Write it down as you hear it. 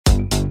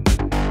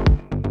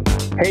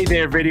Hey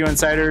there, Video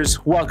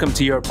Insiders. Welcome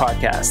to your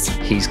podcast.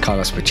 He's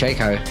Carlos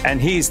Pacheco.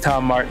 And he's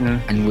Tom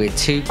Martin. And we're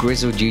two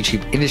grizzled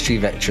YouTube industry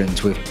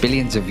veterans with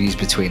billions of views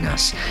between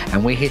us.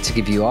 And we're here to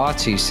give you our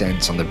 2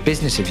 cents on the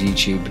business of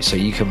YouTube so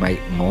you can make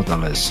more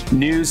dollars.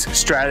 News,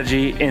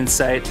 strategy,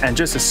 insight, and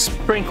just a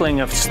sprinkling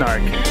of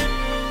snark.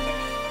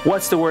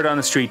 What's the word on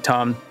the street,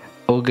 Tom?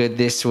 All good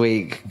this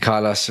week,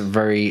 Carlos.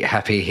 Very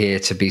happy here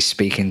to be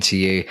speaking to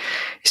you.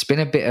 It's been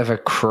a bit of a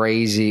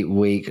crazy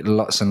week.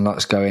 Lots and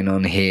lots going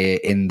on here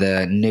in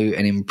the new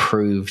and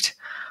improved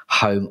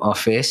home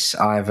office.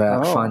 I've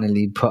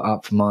finally put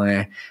up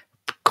my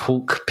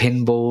cork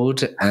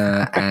pinboard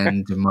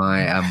and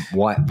my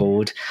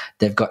whiteboard.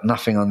 They've got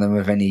nothing on them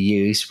of any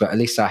use, but at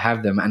least I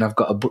have them, and I've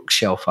got a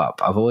bookshelf up.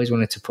 I've always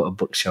wanted to put a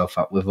bookshelf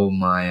up with all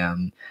my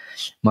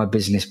my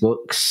business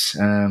books,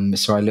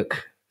 so I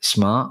look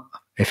smart.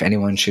 If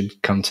anyone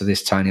should come to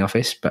this tiny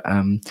office, but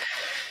I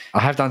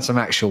have done some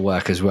actual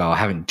work as well. I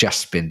haven't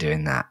just been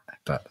doing that,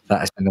 but that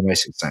has been the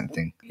most exciting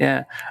thing.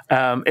 Yeah,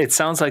 it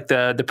sounds like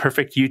the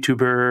perfect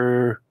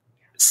YouTuber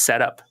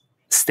setup,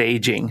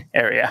 staging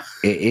area.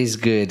 It is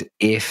good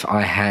if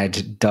I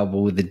had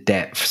double the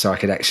depth, so I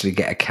could actually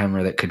get a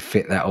camera that could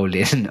fit that all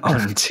in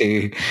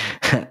onto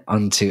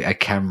a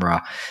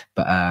camera.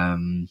 But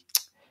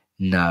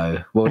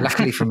no. Well,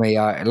 luckily for me,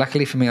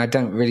 I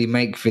don't really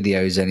make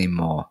videos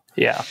anymore.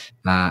 Yeah.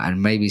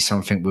 And maybe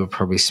something we'll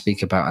probably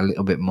speak about a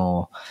little bit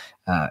more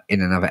in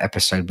another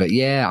episode. But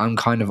yeah, I'm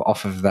kind of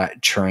off of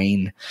that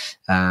train.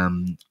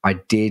 I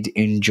did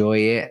enjoy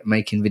it,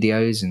 making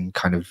videos and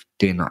kind of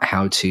doing like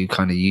how-to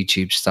kind of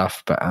YouTube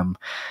stuff. But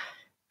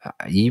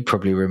you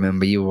probably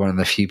remember you were one of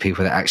the few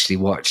people that actually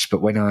watched.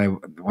 But when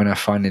I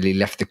finally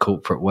left the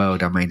corporate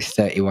world, I made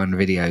 31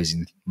 videos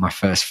in my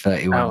first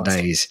 31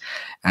 days.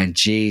 And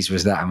geez,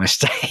 was that a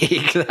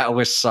mistake? That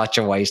was such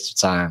a waste of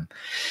time.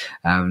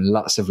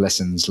 Lots of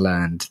lessons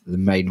learned. The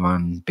main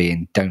one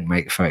being don't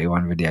make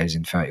 31 videos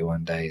in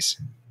 31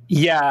 days.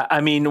 Yeah, I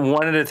mean,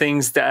 one of the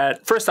things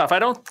that, first off, I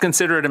don't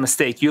consider it a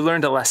mistake. You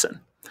learned a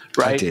lesson.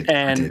 Right. I did.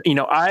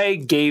 I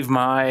gave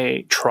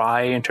my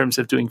try in terms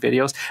of doing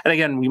videos. And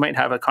again, we might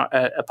have a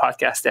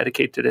podcast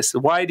dedicated to this.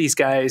 Why these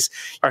guys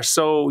are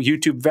so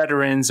YouTube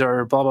veterans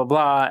or blah, blah,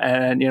 blah.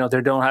 And,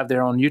 they don't have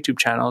their own YouTube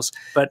channels.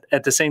 But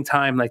at the same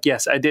time, like,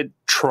 yes, I did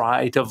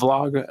try to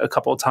vlog a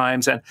couple of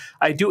times and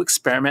I do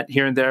experiment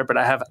here and there, but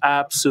I have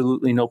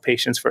absolutely no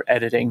patience for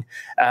editing.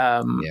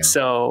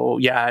 So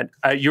yeah,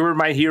 you were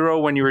my hero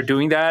when you were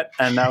doing that.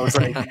 And I was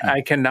like,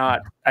 I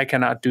cannot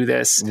do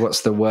this.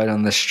 What's the word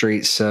on the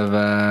streets of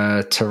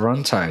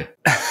Toronto?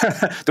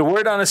 The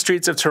word on the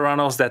streets of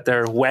Toronto is that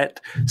they're wet,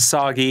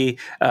 soggy,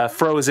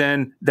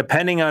 frozen,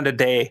 depending on the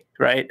day,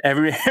 right?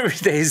 Every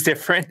day is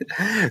different.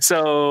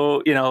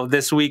 So,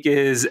 this week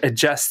is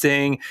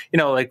adjusting,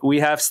 like we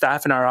have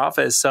staff in our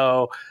office.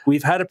 So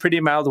we've had a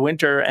pretty mild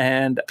winter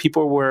and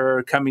people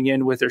were coming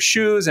in with their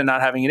shoes and not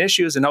having any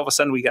issues. And all of a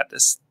sudden we got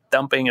this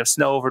dumping of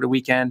snow over the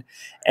weekend.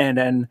 And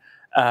then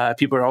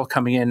people are all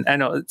coming in. I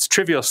know it's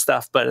trivial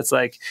stuff, but it's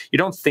like, you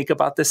don't think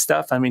about this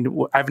stuff. I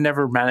mean, I've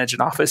never managed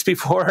an office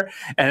before.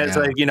 And it's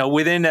like,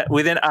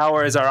 within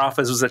hours, our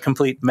office was a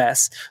complete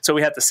mess. So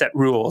we had to set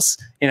rules,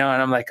 and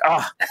I'm like,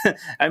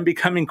 I'm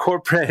becoming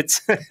corporate.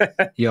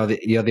 You're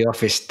the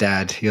office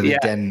dad. You're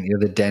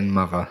the den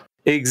mother.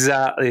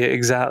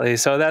 Exactly.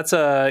 So that's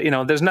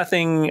there's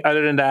nothing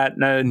other than that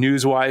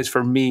news-wise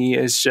for me.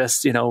 It's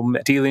just,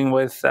 dealing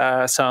with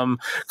some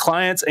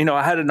clients.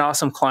 I had an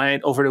awesome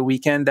client over the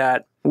weekend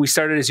that we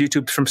started his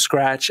YouTube from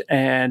scratch.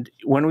 And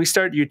when we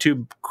start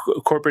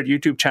corporate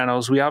YouTube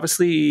channels, we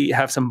obviously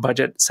have some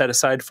budget set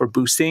aside for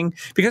boosting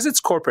because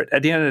it's corporate.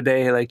 At the end of the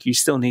day, like you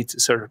still need to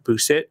sort of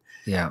boost it.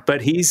 Yeah.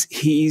 But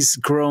he's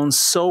grown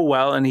so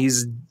well and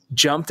he's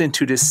jumped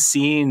into this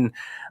scene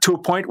to a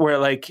point where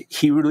like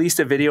he released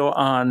a video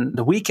on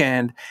the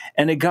weekend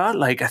and it got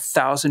like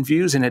 1,000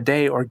 views in a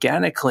day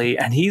organically.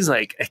 And he's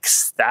like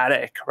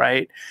ecstatic,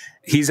 right?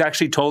 He's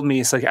actually told me,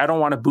 it's like, I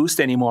don't want to boost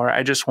anymore.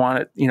 I just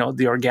want it,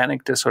 the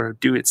organic to sort of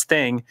do its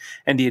thing.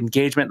 And the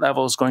engagement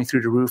level is going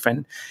through the roof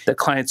and the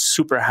client's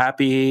super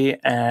happy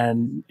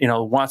and,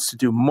 wants to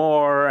do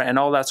more and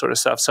all that sort of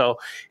stuff. So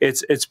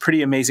it's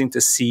pretty amazing to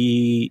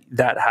see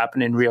that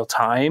happen in real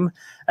time.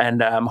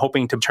 And I'm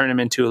hoping to turn him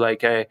into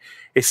like a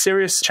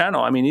serious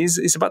channel. I mean,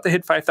 he's about to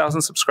hit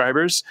 5,000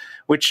 subscribers,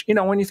 which,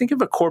 when you think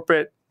of a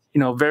corporate,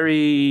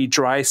 very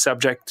dry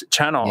subject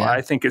channel,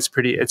 I think it's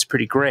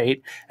pretty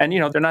great. And,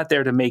 they're not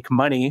there to make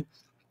money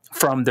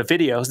from the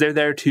videos. They're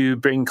there to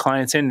bring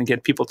clients in and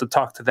get people to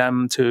talk to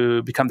them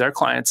to become their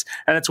clients.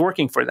 And it's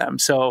working for them.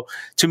 So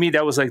to me,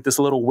 that was like this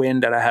little win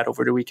that I had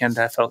over the weekend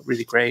that felt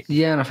really great.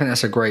 Yeah, and I think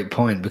that's a great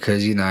point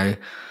because,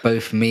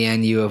 both me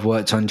and you have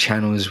worked on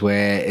channels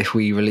where if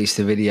we released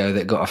a video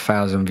that got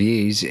 1,000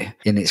 views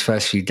in its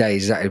first few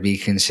days, that would be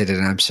considered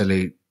an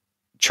absolute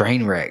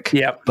train wreck.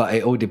 Yeah. But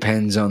it all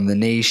depends on the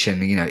niche.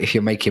 And, if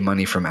you're making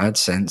money from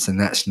AdSense, then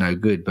that's no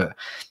good. But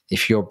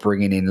if you're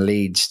bringing in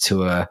leads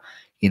to a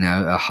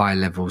high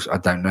level, I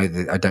don't know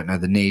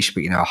the niche,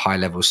 but, a high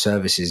level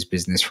services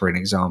business, for an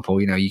example,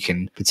 you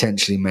can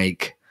potentially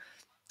make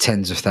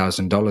tens of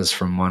 $1,000s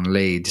from one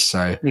lead.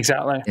 So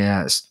exactly.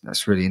 yeah,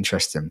 that's really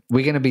interesting.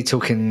 We're going to be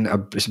talking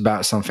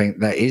about something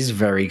that is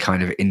very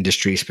kind of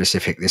industry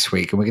specific this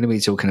week, and we're going to be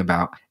talking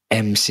about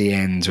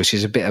MCNs, which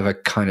is a bit of a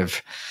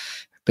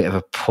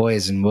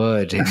poison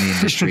word in the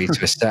industry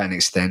to a certain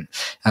extent.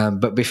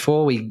 But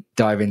before we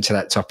dive into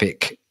that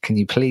topic, can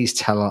you please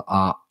tell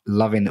our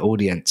loving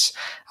audience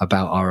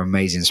about our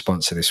amazing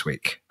sponsor this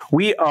week?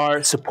 We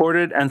are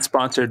supported and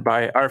sponsored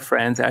by our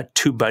friends at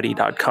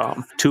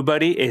TubeBuddy.com.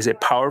 TubeBuddy is a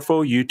powerful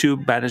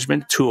YouTube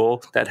management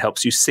tool that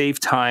helps you save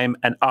time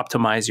and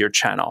optimize your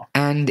channel.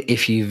 And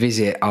if you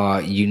visit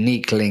our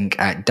unique link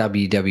at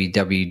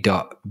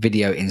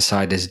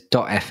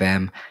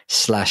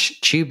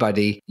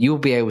www.videoinsiders.fm/TubeBuddy, you'll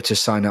be able to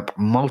sign up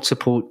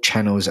multiple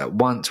channels at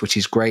once, which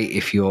is great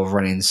if you're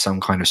running some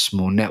kind of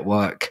small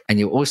network. And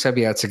you'll also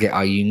be able to get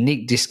our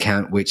unique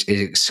discount, which is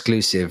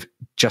exclusive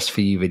just for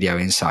you video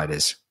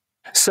insiders.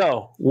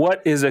 So,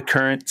 what is the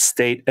current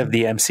state of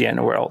the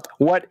MCN world?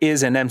 What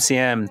is an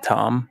MCN,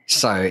 Tom?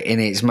 So,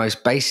 in its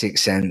most basic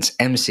sense,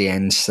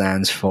 MCN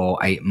stands for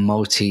a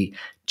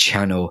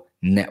multi-channel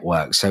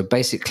network. So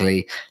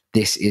basically,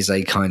 this is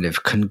a kind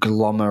of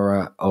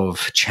conglomerate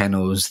of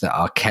channels that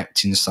are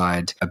kept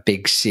inside a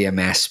big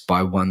CMS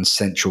by one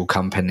central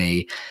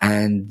company.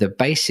 And the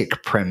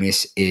basic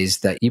premise is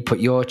that you put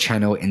your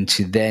channel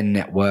into their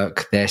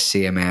network, their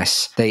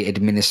CMS, they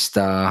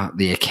administer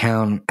the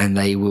account, and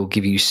they will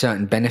give you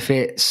certain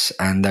benefits.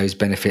 And those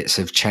benefits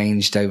have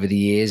changed over the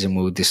years, and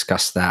we'll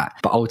discuss that.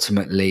 But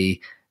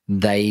ultimately,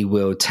 they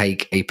will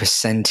take a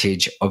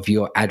percentage of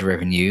your ad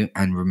revenue,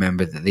 and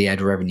remember that the ad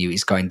revenue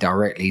is going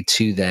directly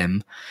to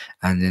them,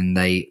 and then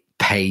they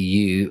pay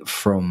you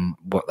from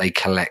what they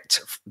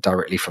collect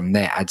directly from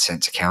their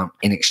AdSense account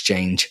in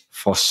exchange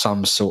for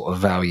some sort of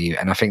value.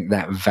 And I think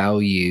that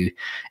value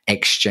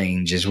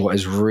exchange is what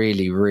has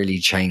really, really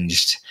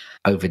changed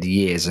over the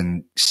years,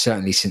 and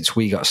certainly since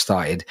we got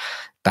started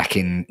back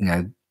in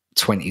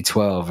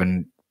 2012.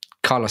 And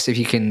Carlos, if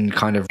you can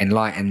kind of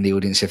enlighten the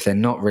audience, if they're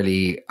not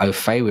really au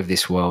fait with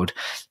this world,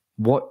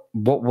 what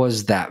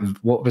was that?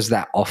 What was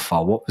that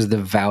offer? What was the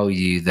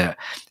value that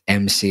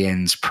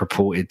MCNs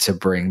purported to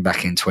bring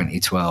back in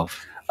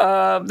 2012?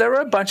 There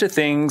were a bunch of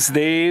things.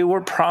 They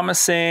were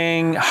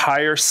promising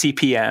higher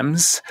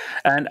CPMs,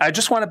 and I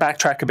just want to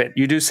backtrack a bit.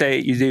 You do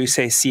say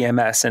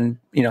CMS, and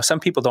some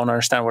people don't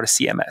understand what a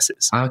CMS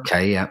is.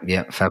 Okay, yeah,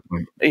 fair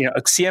point.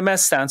 A CMS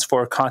stands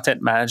for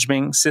Content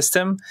Management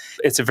System.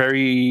 It's a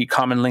very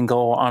common lingo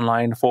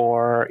online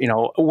for a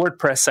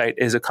WordPress site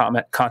is a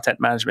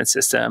content management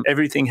system.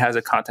 Everything has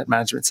a content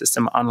management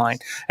system online,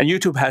 and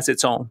YouTube has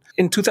its own.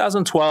 In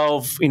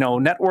 2012,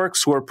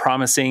 networks were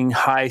promising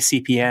high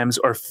CPMs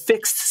or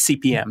fixed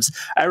CPMs.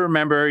 I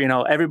remember,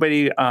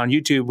 everybody on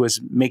YouTube was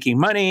making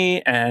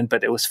money,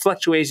 but it was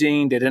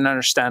fluctuating. They didn't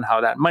understand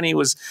how that money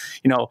was,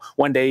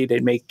 one day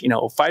they'd make,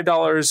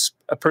 $5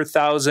 per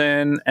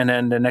thousand, and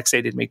then the next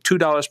day they'd make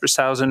 $2 per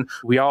thousand.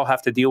 We all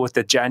have to deal with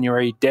the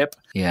January dip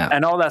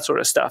and all that sort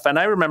of stuff. And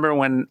I remember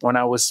when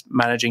I was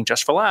managing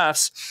Just for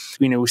Laughs,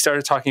 we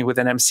started talking with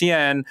an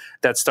MCN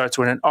that starts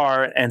with an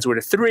R, ends with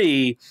a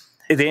 3.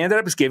 They ended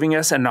up giving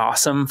us an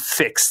awesome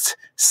fixed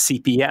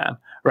CPM.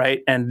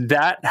 Right. And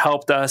that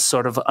helped us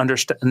sort of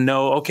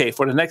know, okay,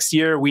 for the next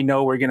year, we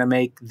know we're going to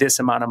make this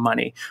amount of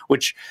money,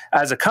 which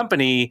as a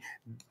companies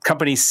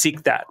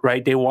seek that,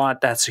 right? They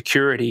want that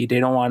security. They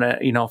don't want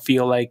to,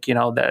 feel like,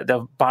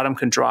 the bottom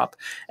can drop.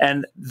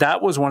 And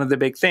that was one of the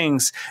big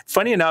things.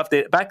 Funny enough,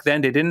 back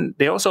then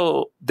they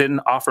also didn't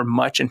offer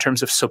much in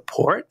terms of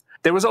support.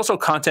 There was also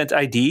Content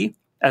ID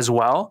as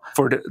well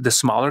for the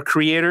smaller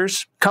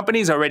creators.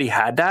 Companies already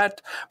had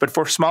that, but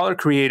for smaller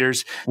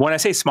creators, when I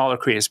say smaller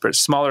creators, but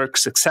smaller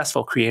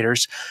successful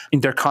creators,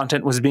 their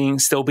content was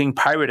still being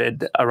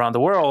pirated around the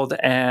world,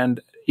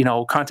 and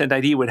Content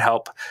ID would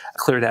help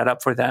clear that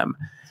up for them.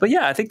 But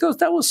yeah, I think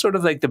that was sort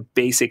of like the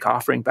basic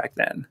offering back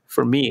then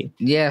for me.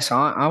 Yes,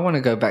 I want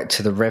to go back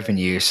to the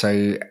revenue.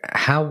 So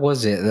how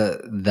was it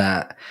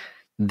that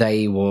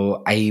they were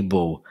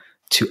able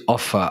to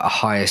offer a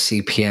higher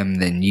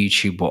CPM than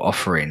YouTube were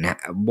offering?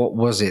 What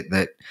was it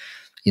that,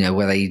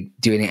 were they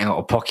doing it out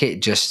of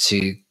pocket just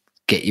to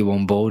get you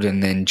on board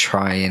and then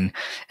try and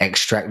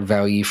extract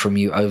value from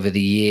you over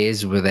the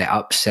years? Were there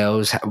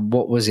upsells?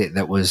 What was it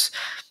that was,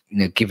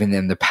 giving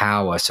them the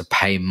power to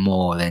pay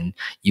more than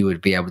you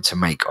would be able to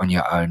make on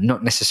your own?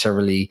 Not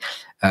necessarily,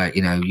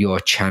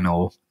 your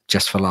channel,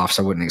 Just for Laughs.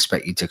 I wouldn't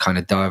expect you to kind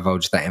of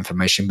divulge that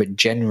information, but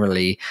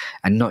generally,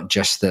 and not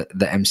just the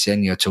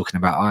MCN you're talking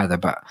about either,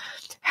 but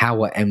how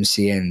were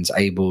MCNs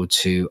able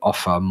to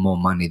offer more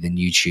money than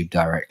YouTube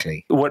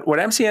directly? What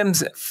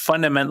MCNs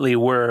fundamentally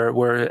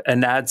were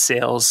an ad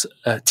sales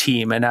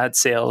team, an ad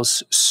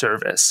sales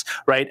service,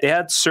 right? They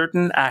had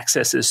certain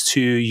accesses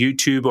to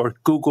YouTube or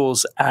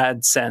Google's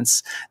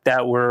AdSense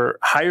that were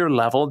higher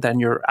level than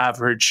your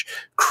average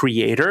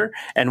creator.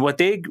 And what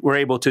they were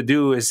able to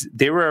do is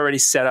they were already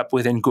set up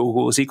within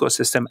Google's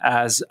ecosystem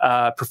as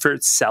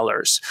preferred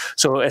sellers.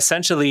 So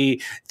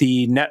essentially,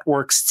 the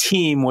network's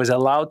team was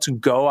allowed to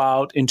go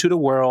out out into the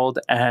world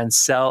and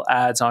sell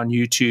ads on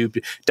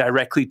YouTube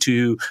directly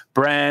to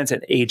brands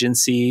and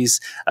agencies,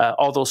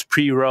 all those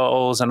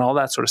pre-rolls and all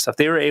that sort of stuff.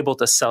 They were able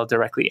to sell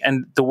directly.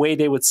 And the way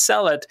they would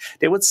sell it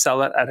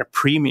at a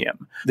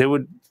premium. They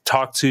would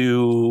talk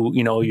to,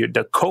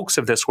 the Cokes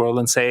of this world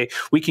and say,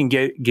 we can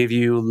give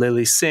you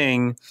Lily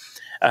Singh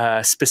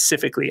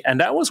specifically. And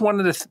that was one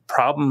of the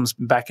problems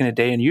back in the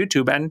day in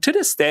YouTube. And to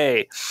this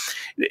day,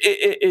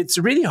 it's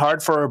really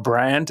hard for a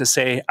brand to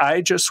say,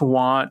 I just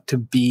want to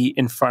be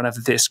in front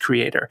of this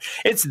creator.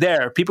 It's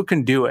there. People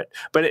can do it.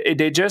 But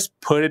they just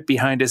put it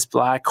behind this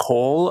black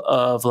hole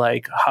of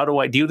like, how do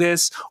I do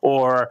this?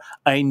 Or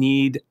I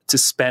need to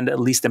spend at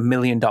least $1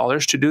 million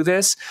to do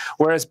this.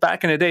 Whereas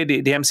back in the day,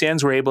 the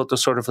MCNs were able to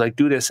sort of like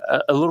do this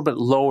a little bit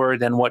lower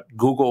than what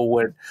Google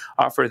would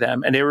offer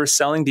them. And they were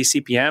selling these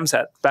CPMs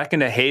at, back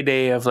in the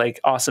heyday of like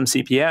awesome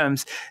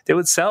CPMs, they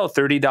would sell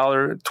 $30,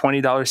 $20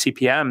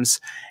 CPMs.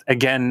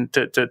 Again,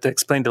 to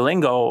explain the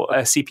lingo,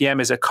 a CPM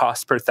is a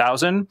cost per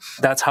thousand.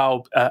 That's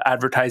how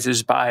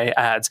advertisers buy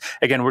ads.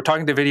 Again, we're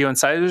talking to video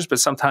insiders, but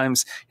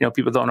sometimes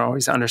people don't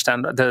always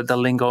understand the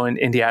lingo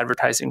in the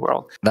advertising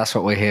world. That's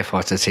what we're here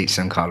for, to teach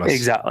them, Carlos.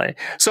 Exactly.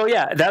 So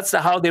yeah, that's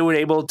how they were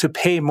able to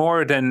pay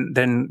more than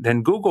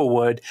Google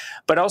would.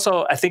 But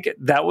also, I think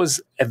that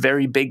was a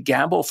very big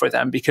gamble for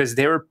them because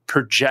they were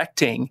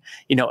projecting,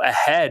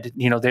 ahead.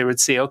 They would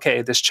say,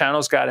 okay, this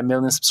channel's got 1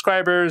 million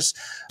subscribers,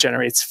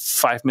 generates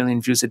 5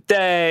 million views a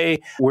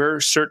day. We're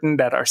certain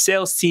that our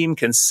sales team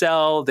can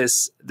sell the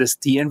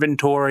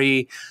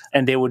inventory,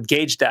 and they would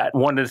gauge that.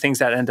 One of the things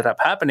that ended up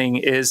happening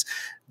is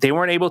they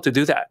weren't able to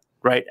do that.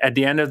 Right at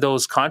the end of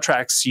those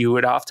contracts, you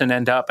would often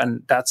end up,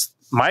 and that's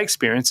my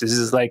experience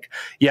is like,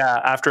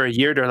 after a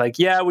year, they're like,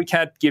 we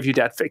can't give you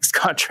that fixed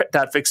contract,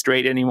 that fixed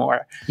rate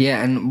anymore.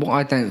 Yeah, and what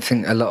I don't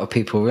think a lot of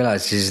people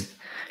realize is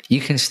you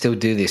can still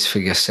do this for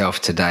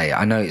yourself today.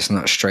 I know it's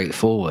not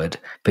straightforward,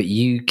 but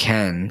you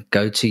can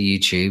go to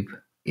YouTube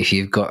if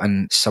you've got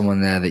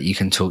someone there that you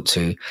can talk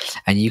to,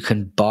 and you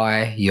can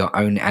buy your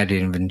own ad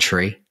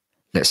inventory.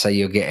 Let's say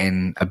you're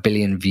getting 1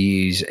 billion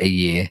views a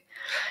year.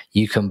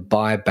 You can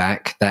buy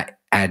back that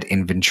ad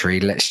inventory.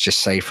 Let's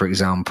just say, for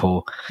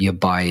example, you're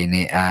buying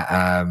it at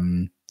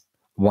 $1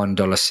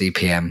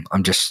 CPM.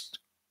 I'm just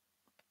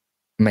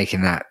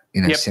making that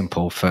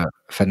simple for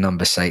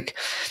number's sake.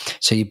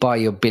 So you buy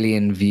your 1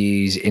 billion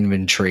views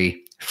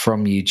inventory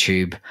from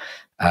YouTube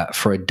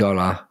for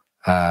 $1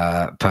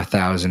 per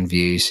 1,000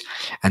 views,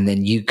 and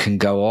then you can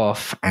go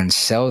off and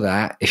sell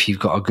that if you've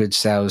got a good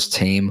sales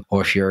team, or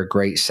if you're a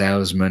great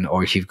salesman,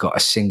 or if you've got a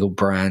single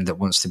brand that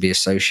wants to be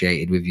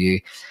associated with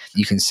you.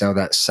 You can sell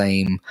that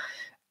same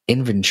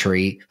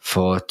inventory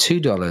for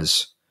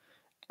 $2.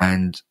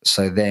 And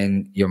so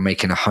then you're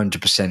making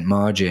 100%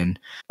 margin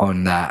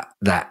on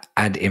that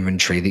ad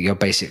inventory that you're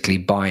basically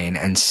buying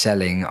and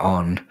selling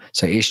on.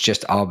 So it's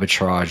just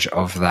arbitrage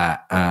of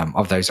that,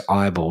 of those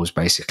eyeballs,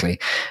 basically.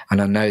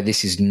 And I know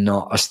this is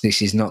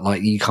not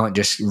like, you can't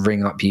just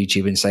ring up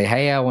YouTube and say,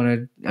 hey, I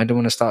don't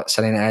want to start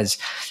selling ads.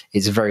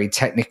 It's very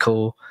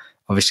technical.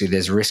 Obviously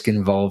there's risk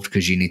involved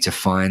because you need to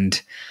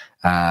find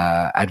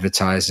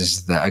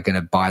advertisers that are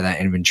going to buy that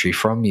inventory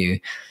from you.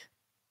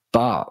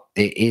 But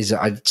it is,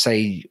 I'd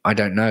say, I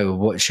don't know,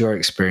 what's your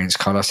experience,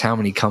 Carlos? How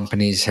many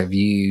companies have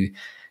you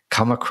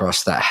come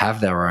across that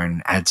have their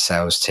own ad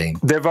sales team?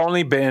 There've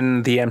only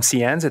been the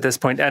MCNs at this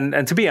point.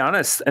 And to be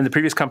honest, in the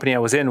previous company I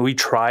was in, we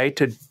tried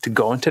to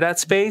go into that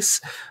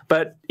space.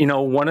 But,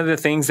 one of the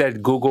things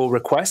that Google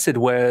requested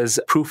was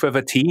proof of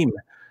a team,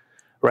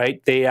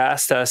 right? They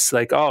asked us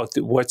like,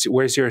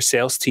 where's your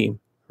sales team?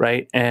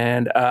 Right.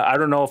 And I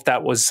don't know if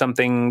that was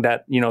something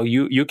that,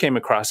 you came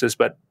across this,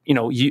 but,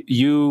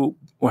 you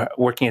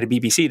working at a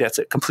BBC, that's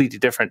a completely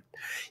different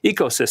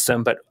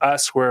ecosystem. But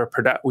us,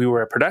 we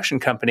were a production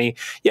company.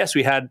 Yes,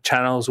 we had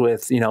channels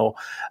with,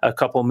 a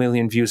couple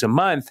million views a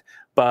month,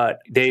 but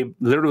they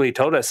literally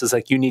told us, is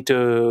like, you need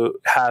to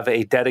have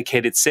a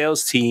dedicated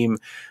sales team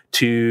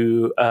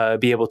to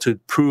be able to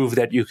prove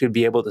that you could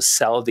be able to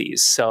sell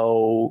these.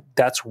 So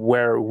that's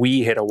where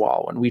we hit a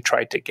wall when we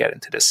tried to get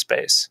into this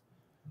space.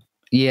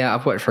 Yeah,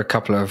 I've worked for a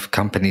couple of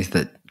companies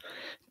that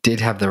did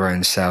have their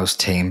own sales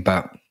team,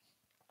 but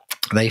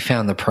they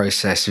found the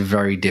process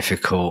very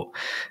difficult,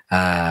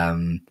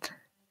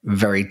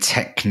 very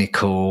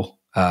technical,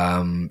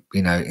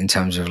 in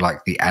terms of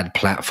like the ad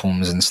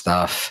platforms and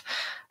stuff,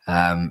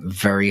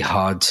 very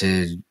hard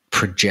to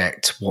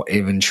project what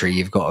inventory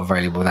you've got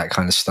available, that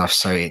kind of stuff.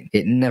 So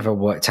it never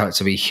worked out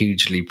to be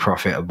hugely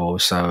profitable.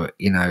 So,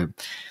 I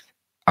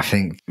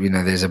think,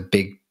 there's a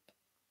big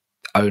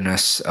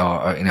onus,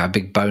 or a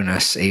big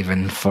bonus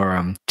even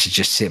for to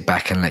just sit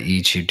back and let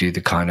YouTube do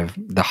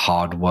the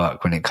hard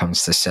work when it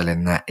comes to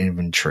selling that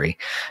inventory,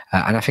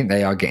 and I think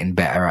they are getting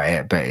better at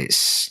it, but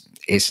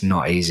it's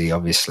not easy,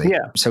 obviously.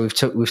 Yeah. So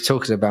we've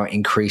talked about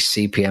increased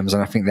CPMs,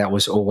 and I think that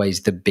was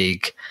always the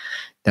big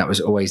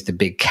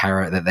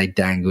carrot that they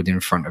dangled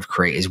in front of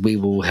creators. We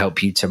will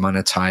help you to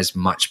monetize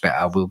much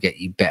better. We'll get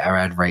you better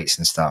ad rates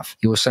and stuff.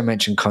 You also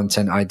mentioned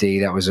Content ID.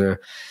 That was a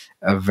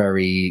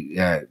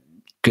very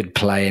good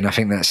play. And I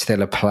think that's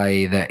still a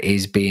play that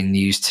is being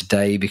used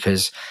today,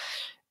 because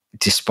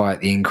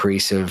despite the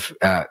increase of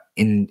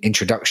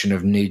introduction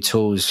of new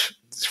tools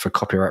for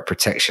copyright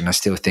protection, I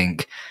still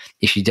think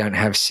if you don't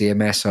have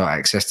CMS or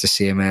access to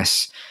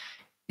CMS,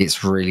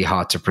 it's really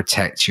hard to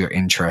protect your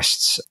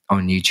interests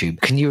on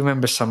YouTube. Can you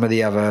remember some of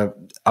the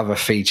other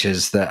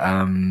features that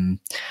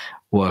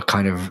were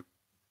kind of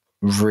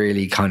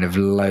really kind of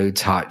low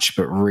touch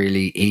but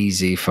really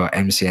easy for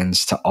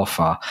MCNs to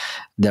offer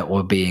that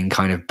were being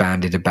kind of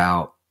bandied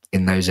about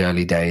in those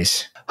early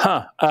days?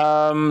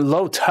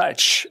 Low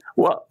touch.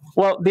 Well,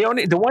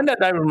 the one that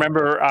I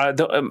remember,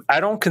 I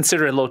don't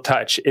consider it low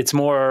touch. It's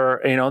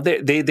more,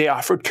 they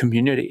offered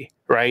community,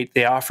 right?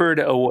 They offered,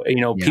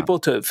 people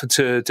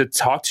to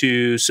talk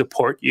to,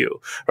 support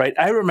you, right?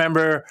 I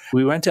remember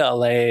we went to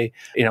LA,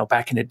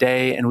 back in the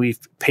day, and we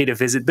paid a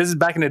visit. This is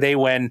back in the day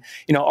when,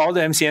 all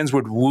the MCNs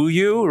would woo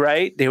you,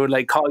 right? They would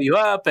like call you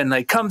up and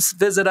like, come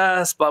visit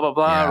us, blah, blah,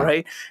 blah,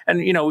 right? And,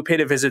 we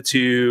paid a visit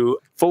to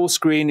Full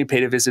Screen. We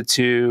paid a visit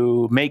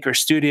to Maker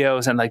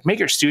Studios, and like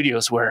Maker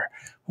Studios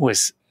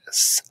was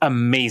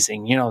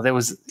amazing. There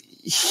was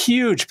a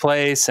huge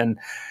place and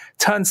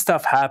tons of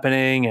stuff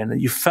happening,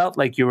 and you felt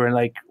like you were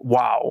like,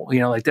 wow,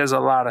 like there's a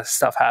lot of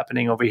stuff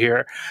happening over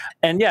here.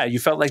 And yeah, you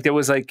felt like there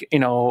was like,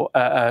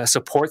 a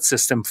support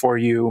system for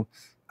you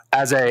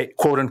as a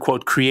quote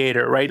unquote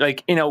creator, right?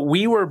 Like,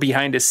 we were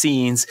behind the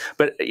scenes,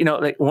 but,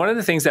 like one of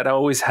the things that I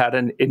always had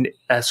in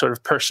a sort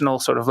of personal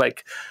sort of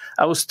like,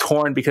 I was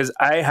torn because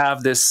I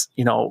have this,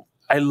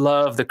 I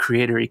love the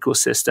creator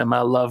ecosystem.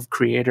 I love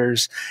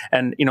creators,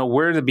 and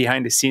we're the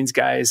behind the scenes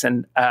guys,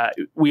 and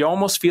we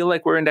almost feel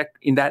like we're in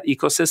that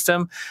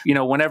ecosystem.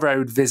 Whenever I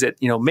would visit,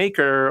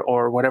 Maker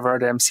or whatever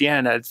other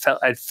MCN,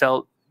 I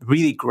felt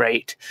really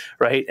great,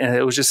 right? And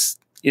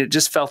it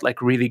just felt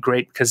like really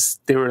great because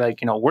they were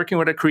like, working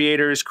with the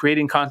creators,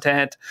 creating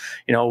content,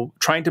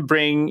 trying to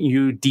bring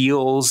you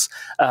deals,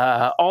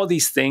 all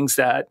these things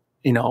that,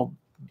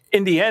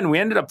 in the end, we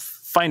ended up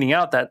finding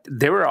out that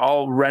they were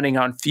all running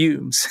on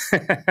fumes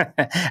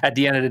at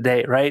the end of the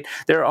day, right?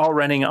 They're all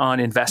running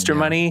on investor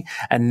money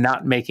and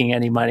not making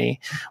any money,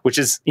 which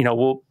is,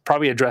 we'll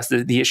probably address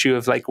the issue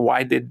of like, where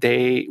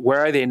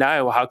are they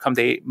now? How come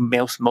they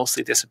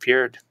mostly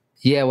disappeared?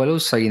 Yeah, well,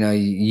 also,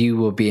 you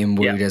were being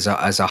viewed as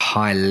a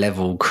high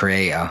level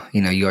creator.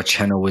 Your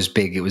channel was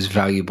big; it was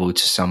valuable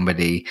to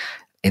somebody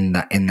in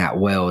that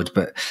world.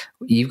 But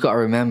you've got to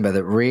remember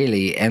that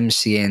really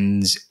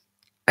MCNs,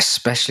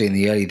 especially in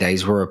the early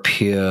days, were a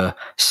pure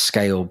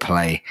scale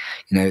play.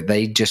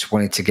 They just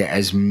wanted to get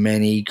as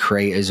many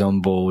creators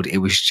on board. It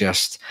was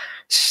just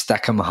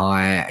stack them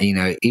high.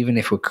 Even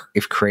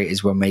if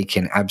creators were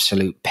making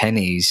absolute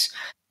pennies,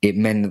 it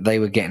meant that they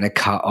were getting a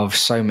cut of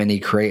so many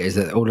creators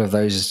that all of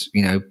those,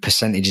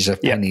 percentages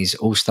of pennies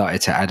all started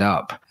to add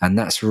up. And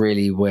that's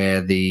really where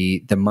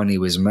the money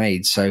was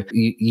made. So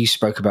you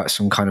spoke about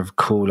some kind of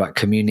cool like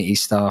community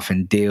stuff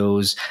and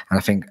deals. And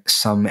I think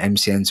some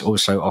MCNs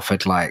also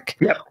offered like,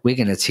 we're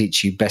going to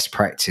teach you best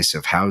practice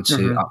of how to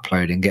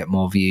upload and get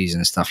more views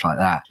and stuff like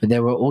that. But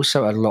there were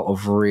also a lot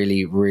of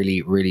really,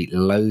 really, really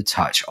low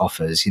touch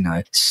offers.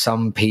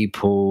 Some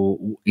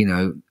people,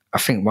 I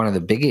think one of the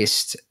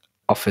biggest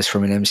offers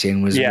from an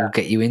MCN was we'll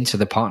get you into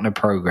the partner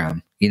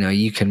program.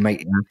 You can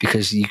make,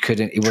 because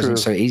it wasn't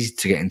so easy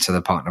to get into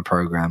the partner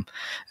program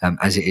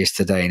as it is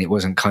today, and it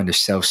wasn't kind of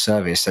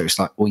self-service. So it's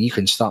like, well, you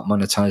can start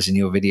monetizing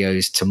your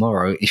videos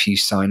tomorrow if you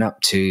sign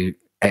up to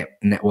a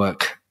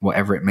network,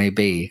 whatever it may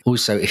be.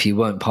 Also, if you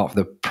weren't part of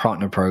the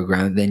partner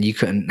program, then you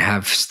couldn't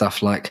have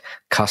stuff like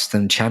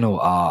custom channel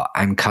art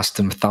and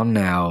custom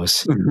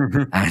thumbnails.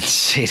 And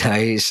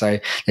so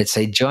let's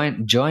say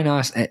join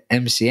us at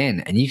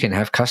MCN and you can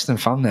have custom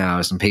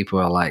thumbnails, and people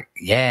are like,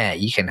 yeah,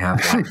 you can have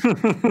like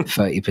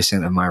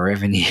 30% of my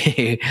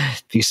revenue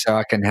so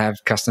I can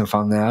have custom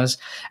thumbnails.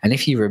 And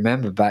if you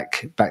remember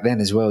back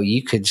then as well,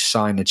 you could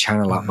sign a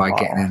channel up by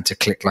getting them to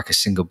click like a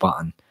single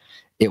button.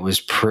 It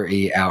was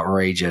pretty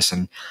outrageous.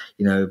 And,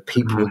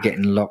 people were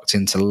getting locked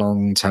into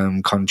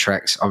long-term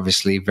contracts,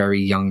 obviously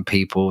very young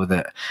people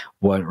that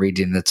weren't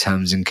reading the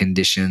terms and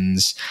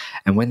conditions.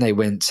 And when they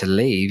went to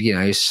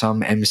leave,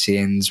 some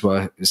MCNs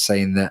were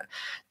saying that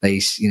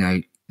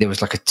there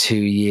was like a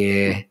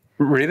 2-year.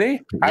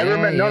 Really? Yeah, I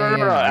remember.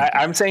 No.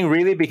 I'm saying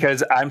really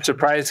because I'm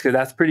surprised because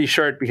that's pretty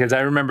short. Because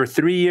I remember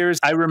 3 years.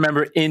 I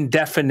remember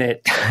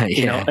indefinite.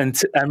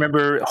 And I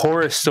remember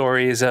horror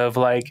stories of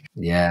like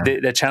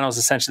the channel's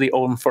essentially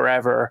owned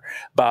forever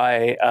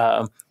by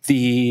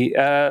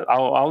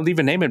I'll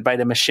even name it by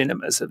the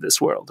machinimas of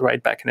this world,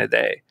 right back in the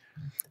day.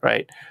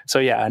 Right.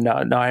 So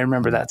I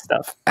remember that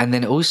stuff. And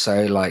then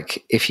also,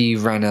 like, if you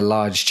ran a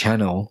large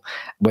channel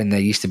when there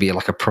used to be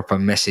like a proper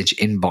message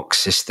inbox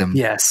system,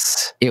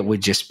 it would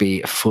just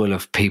be full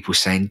of people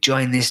saying,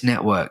 join this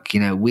network.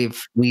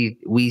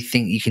 We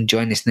think you can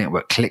join this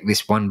network. Click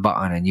this one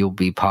button and you'll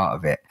be part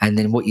of it. And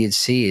then what you'd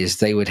see is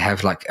they would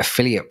have like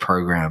affiliate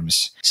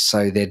programs.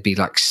 So there'd be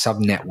like sub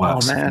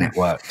networks,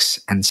 networks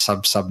and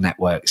sub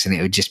networks, and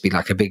it would just be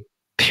like a big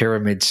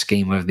pyramid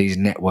scheme of these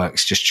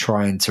networks just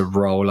trying to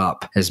roll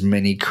up as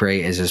many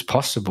creators as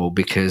possible,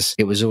 because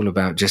it was all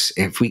about just,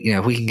 if we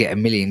can get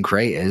 1 million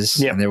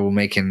creators and they're all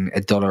making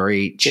 $1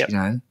 each,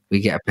 we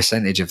get a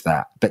percentage of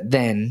that. But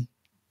then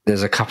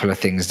there's a couple of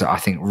things that I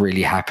think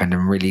really happened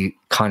and really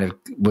kind of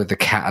were the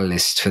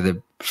catalyst for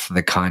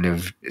the kind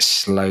of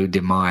slow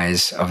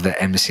demise of the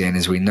MCN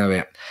as we know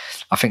it.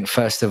 I think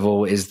first of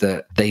all is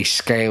that they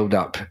scaled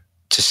up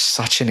to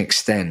such an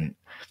extent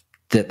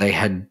that they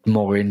had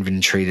more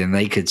inventory than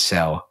they could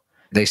sell.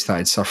 They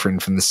started suffering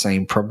from the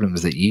same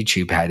problems that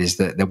YouTube had, is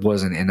that there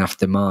wasn't enough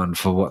demand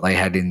for what they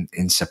had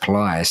in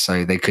supply.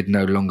 So they could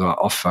no longer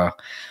offer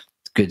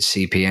good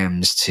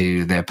CPMs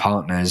to their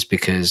partners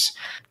because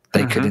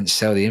they couldn't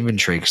sell the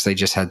inventory because they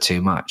just had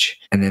too much.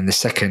 And then the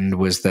second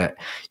was that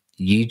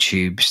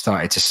YouTube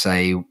started to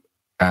say,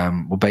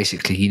 well,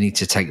 basically, you need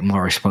to take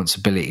more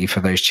responsibility for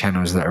those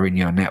channels that are in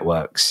your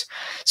networks.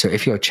 So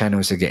if your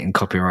channels are getting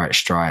copyright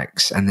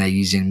strikes and they're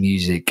using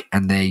music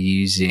and they're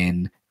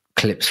using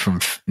clips from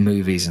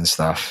movies and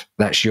stuff,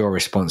 that's your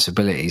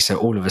responsibility. So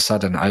all of a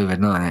sudden,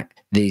 overnight,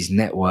 these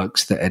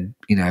networks that had,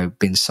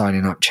 been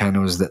signing up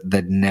channels that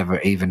they'd never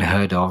even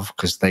heard of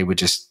because they were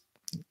just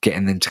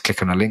getting them to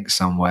click on a link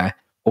somewhere,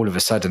 all of a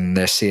sudden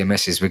their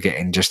CMSs were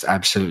getting just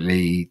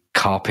absolutely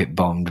carpet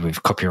bombed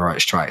with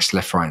copyright strikes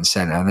left, right and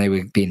center. And they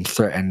were being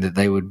threatened that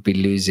they would be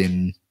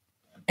losing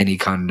any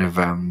kind of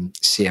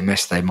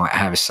CMS they might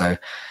have. So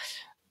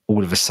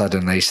all of a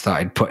sudden they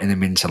started putting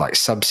them into like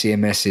sub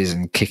CMSs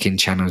and kicking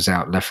channels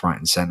out left, right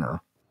and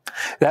center.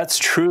 That's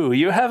true.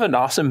 You have an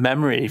awesome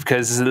memory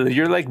because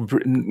you're like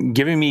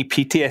giving me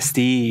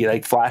PTSD,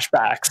 like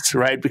flashbacks,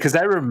 right? Because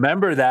I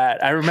remember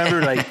that. I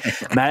remember like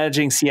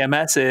managing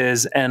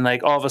CMSs and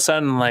like all of a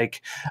sudden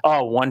like,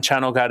 oh, one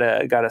channel got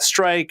a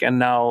strike and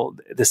now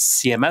the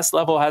CMS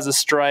level has a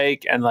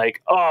strike and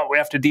like, oh, we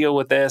have to deal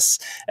with this.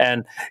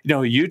 And,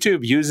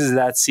 YouTube uses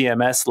that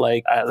CMS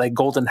like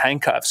golden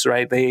handcuffs,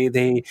 right?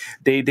 They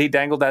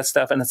dangle that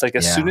stuff. And it's like,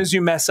 as soon as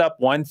you mess up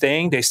one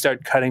thing, they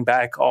start cutting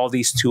back all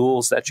these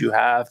tools that you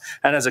have.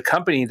 And as a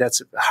company,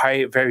 that's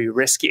very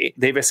risky.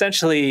 They've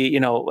essentially,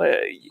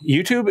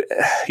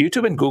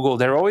 YouTube and Google,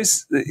 they're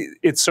always,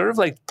 it's sort of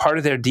like part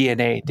of their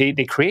DNA.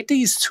 They create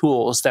these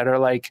tools that are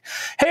like,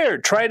 hey,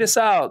 try this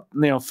out,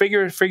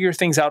 figure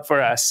things out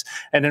for us.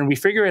 And then we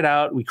figure it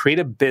out. We create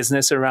a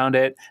business around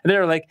it. And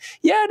they're like,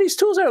 yeah, these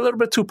tools are a little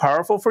bit too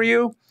powerful for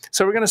you.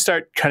 So we're going to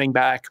start cutting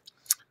back.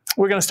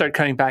 We're going to start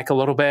cutting back a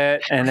little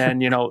bit and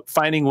then,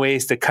 finding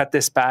ways to cut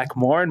this back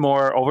more and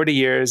more over the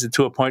years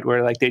to a point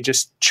where like they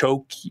just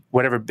choke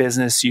whatever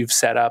business you've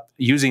set up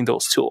using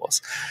those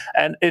tools.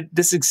 And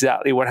this is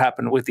exactly what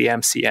happened with the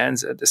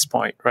MCNs at this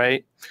point,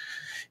 right?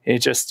 It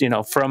just,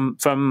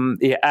 from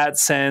the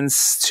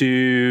AdSense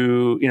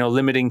to,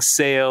 limiting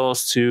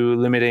sales to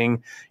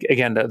limiting,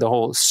 again, the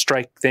whole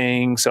strike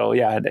thing. So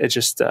yeah, it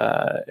just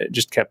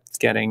kept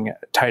getting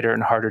tighter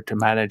and harder to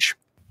manage.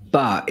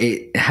 But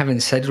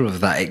having said all of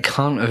that, it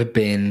can't have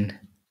been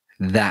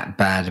that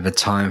bad of a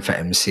time for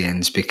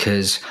MCNs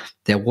because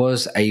there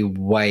was a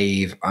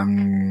wave.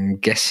 I'm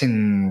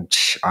guessing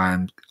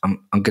I'm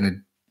going to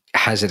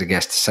hazard a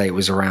guess to say it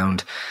was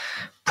around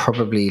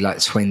probably like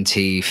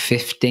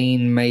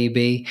 2015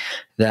 maybe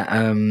that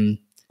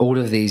all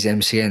of these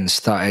MCNs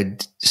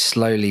started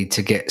slowly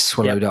to get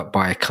swallowed up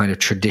by kind of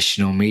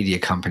traditional media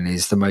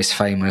companies. The most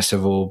famous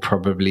of all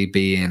probably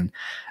being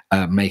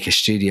Maker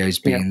Studios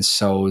being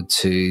sold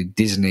to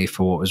Disney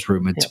for what was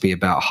rumored to be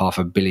about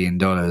 $500 million.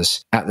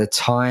 At the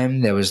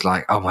time, there was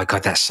like, oh my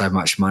God, that's so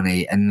much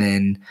money. And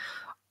then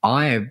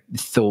I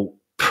thought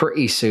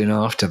pretty soon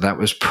after that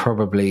was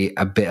probably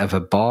a bit of a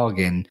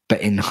bargain.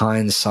 But in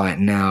hindsight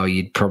now,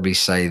 you'd probably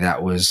say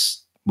that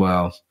was,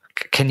 well,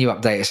 can you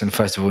update us and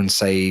first of all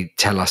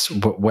tell us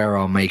where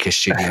are Maker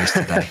Studios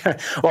today?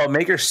 Well,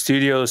 Maker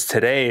Studios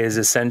today is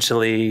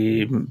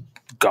essentially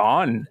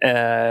gone.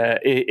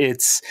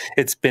 It's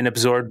been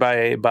absorbed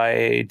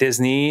by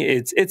Disney.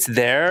 It's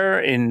there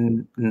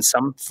in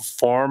some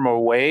form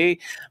or way.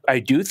 I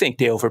do think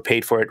they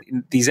overpaid for it.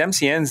 These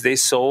MCNs, they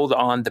sold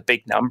on the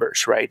big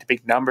numbers, right? The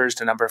big numbers,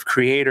 the number of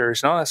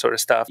creators and all that sort of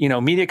stuff.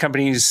 Media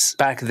companies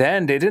back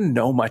then, they didn't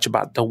know much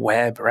about the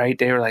web, right?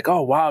 They were like,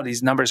 oh wow,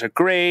 these numbers are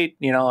great.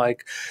 We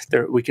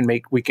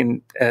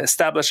can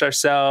establish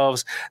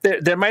ourselves.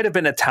 There might have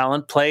been a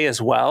talent play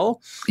as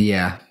well.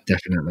 Yeah,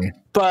 definitely.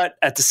 But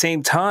at the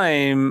same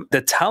time,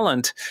 the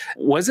talent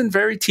wasn't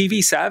very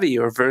TV savvy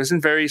or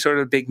wasn't very sort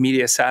of big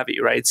media savvy,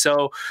 right?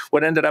 So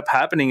what ended up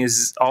happening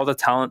is all the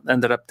talent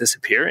ended up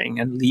disappearing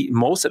and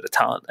most of the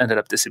talent ended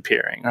up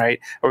disappearing, right?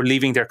 Or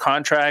leaving their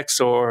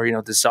contracts or,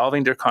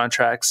 dissolving their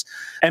contracts.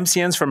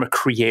 MCNs from a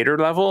creator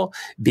level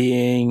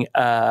being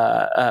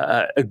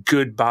a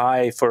good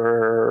buy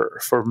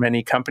for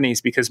many companies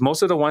because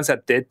most of the ones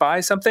that did buy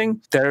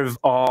something, they've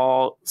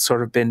all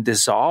sort of been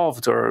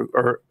dissolved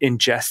or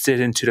ingested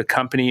into the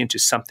company, into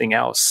something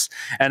else.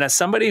 And as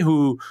somebody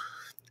who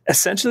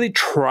essentially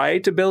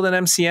tried to build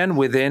an MCN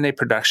within a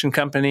production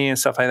company and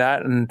stuff like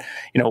that, and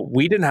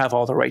we didn't have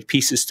all the right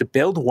pieces to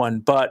build one,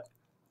 but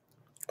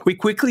we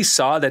quickly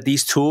saw that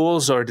these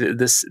tools or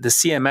the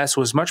CMS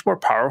was much more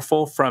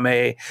powerful from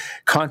a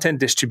content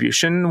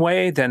distribution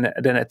way than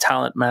a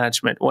talent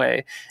management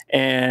way.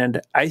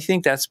 And I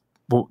think that's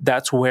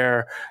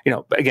where,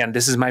 again,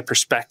 this is my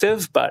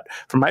perspective, but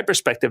from my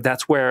perspective,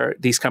 that's where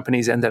these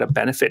companies ended up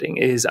benefiting,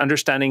 is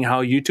understanding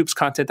how YouTube's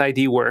Content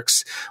ID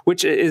works,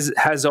 which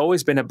has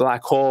always been a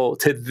black hole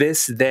to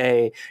this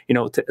day.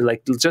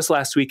 Like just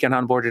last week, I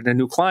onboarded a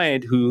new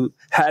client who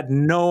had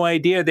no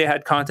idea they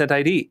had Content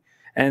ID.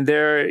 And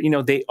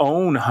they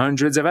own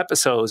hundreds of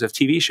episodes of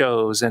TV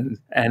shows and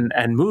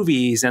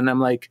movies. And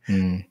I'm like,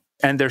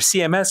 and their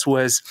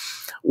CMS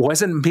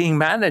wasn't being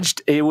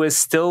managed. It was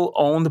still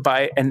owned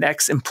by an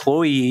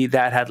ex-employee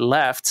that had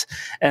left.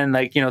 And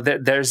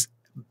there's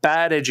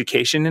bad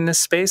education in this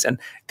space, and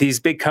these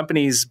big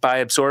companies, by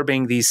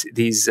absorbing these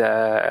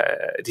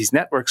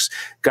networks,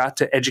 got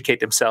to educate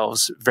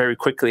themselves very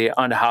quickly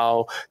on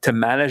how to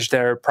manage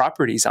their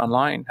properties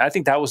online. I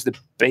think that was the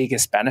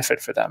biggest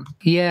benefit for them.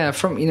 Yeah,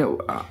 from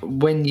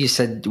when you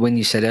said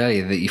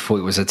earlier that you thought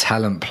it was a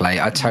talent play,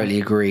 I totally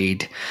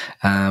agreed.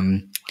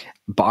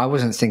 But I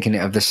wasn't thinking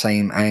it of the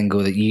same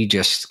angle that you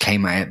just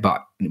came at it.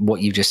 But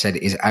what you just said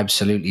is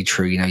absolutely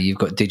true. You've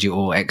got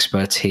digital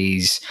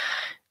expertise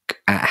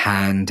at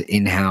hand,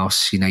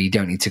 in-house. You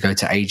don't need to go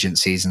to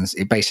agencies, and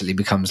it basically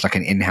becomes like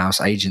an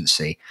in-house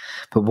agency.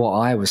 But what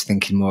I was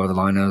thinking more of the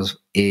line of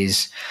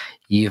is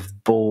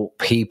you've bought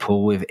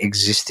people with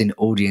existing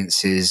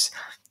audiences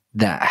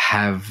that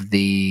have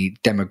the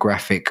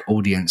demographic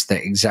audience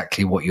that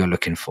exactly what you're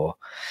looking for,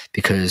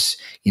 because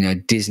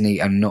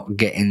Disney are not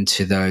getting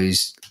to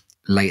those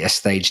later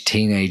stage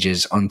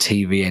teenagers on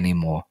TV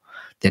anymore.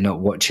 They're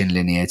not watching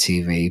linear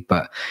TV,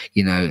 but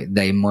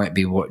they might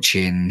be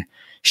watching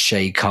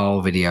Shay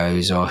Carl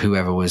videos, or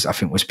whoever was, I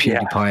think was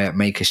PewDiePie at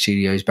Maker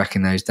Studios back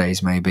in those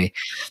days, maybe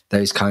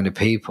those kind of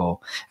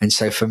people. And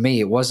so for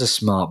me, it was a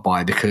smart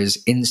buy,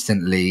 because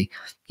instantly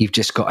you've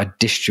just got a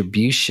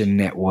distribution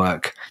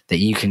network that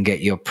you can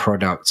get your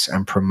products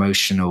and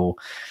promotional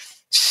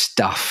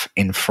stuff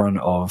in front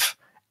of.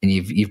 And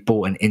you've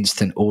bought an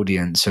instant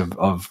audience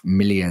of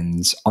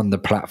millions on the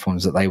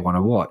platforms that they want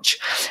to watch.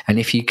 And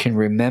if you can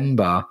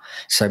remember,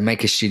 so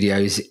Maker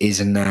Studios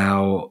is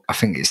now, I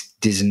think it's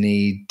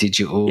Disney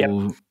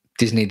Digital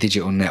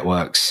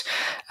Networks.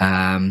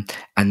 And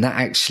that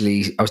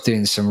actually, I was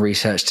doing some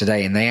research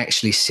today, and they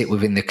actually sit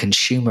within the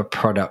consumer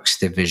products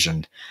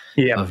division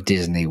of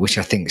Disney, which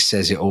I think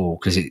says it all,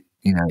 because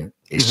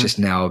it's just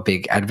now a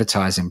big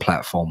advertising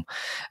platform.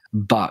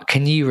 But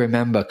can you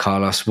remember,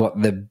 Carlos,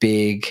 what the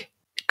big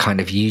kind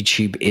of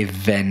YouTube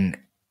event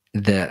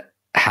that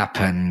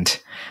happened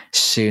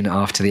soon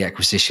after the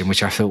acquisition,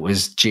 which I thought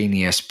was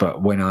genius,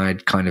 but when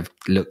I'd kind of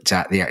looked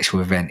at the actual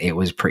event, it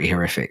was pretty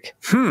horrific?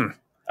 You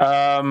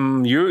threw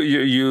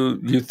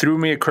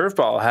me a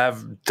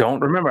curveball. Don't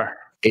remember.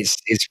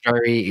 It's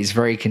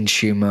very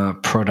consumer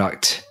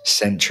product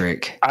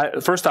centric.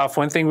 First off,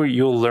 one thing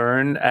you'll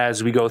learn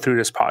as we go through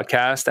this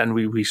podcast and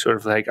we sort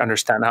of like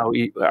understand how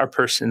our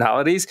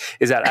personalities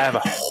is that I have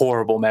a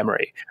horrible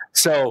memory.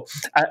 So,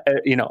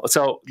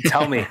 so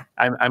tell me,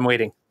 I'm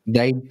waiting.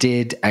 They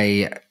did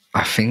I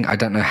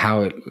don't know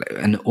how,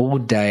 an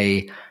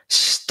all-day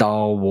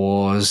Star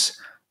Wars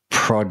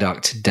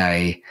product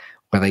day,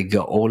 where they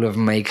got all of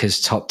Maker's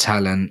top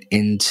talent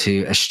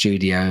into a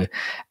studio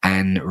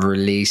and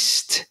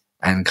released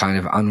and kind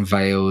of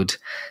unveiled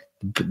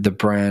the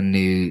brand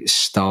new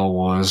Star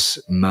Wars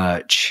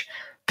merch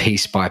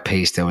piece by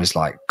piece. There was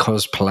like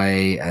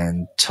cosplay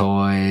and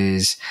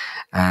toys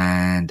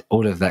and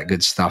all of that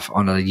good stuff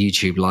on a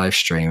YouTube live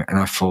stream. And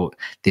I thought,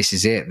 this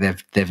is it.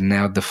 They've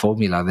nailed the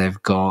formula.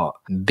 They've got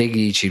big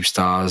YouTube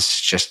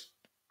stars just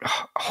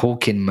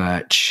hawking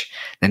merch.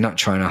 They're not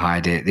trying to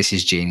hide it. This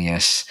is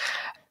genius.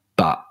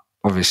 But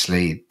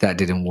obviously that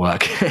didn't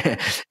work. And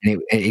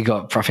it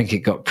got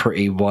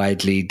pretty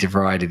widely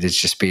derided as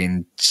just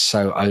being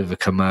so over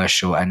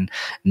commercial and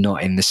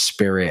not in the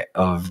spirit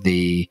of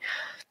the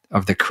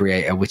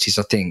creator, which is,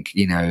 I think,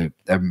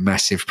 a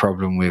massive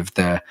problem with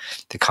the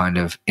kind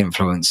of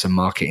influencer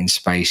marketing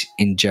space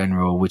in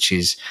general, which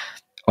is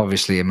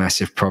obviously a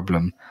massive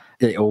problem.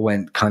 It all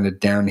went kind of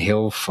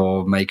downhill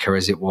for Maker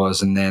as it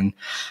was. And then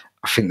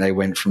I think they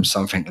went from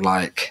something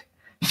like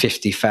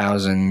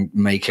 50,000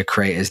 Maker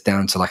creators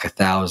down to like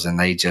 1,000.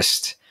 They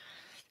just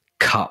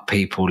cut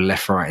people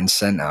left, right, and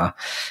center.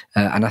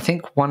 And I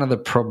think one of the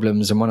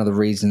problems and one of the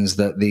reasons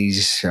that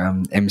these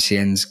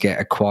MCNs get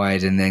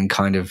acquired and then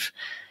kind of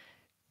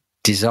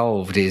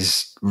dissolved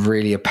is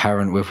really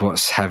apparent with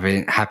what's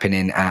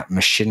happening at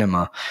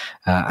Machinima,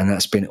 and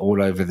that's been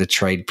all over the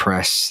trade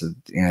press.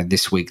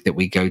 This week that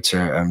we go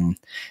to,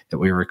 that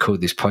we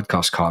record this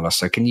podcast, Carlos.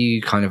 So can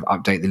you kind of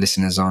update the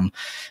listeners on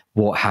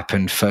what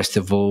happened first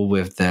of all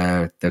with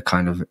the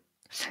kind of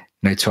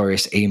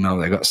notorious email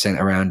that got sent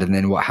around, and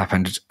then what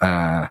happened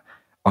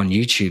on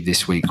YouTube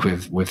this week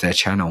with their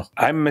channel.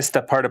 I missed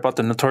that part about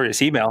the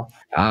notorious email.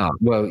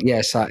 Well,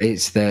 yes,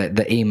 it's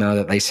the email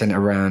that they sent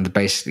around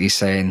basically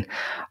saying,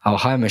 "Oh,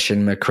 hi,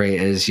 Machinima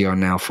creators, you're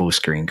now full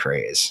screen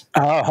creators."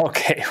 Oh,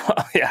 okay.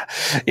 Well, yeah,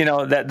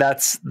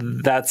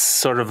 that's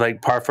sort of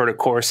like par for the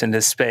course in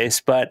this space.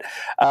 But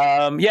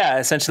yeah,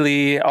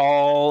 essentially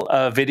all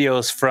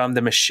videos from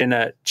the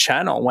Machinima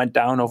channel went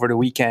down over the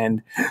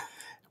weekend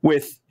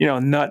with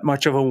not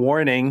much of a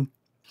warning.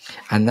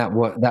 And that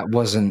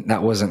wasn't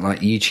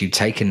like YouTube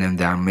taking them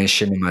down.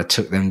 Machinima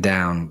took them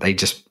down. They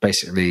just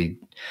basically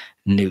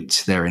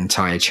nuked their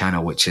entire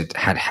channel, which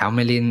had how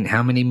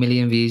many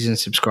million views and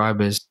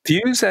subscribers?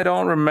 Views, I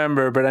don't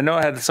remember, but I know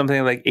it had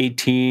something like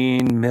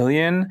 18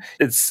 million.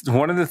 It's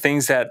one of the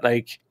things that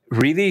like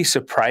really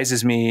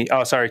surprises me.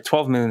 Oh, sorry,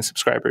 12 million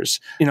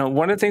subscribers.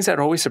 One of the things that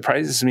always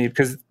surprises me,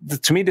 because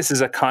to me, this is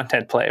a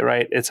content play,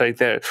 right? It's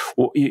like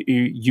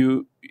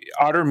you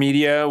Otter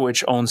Media,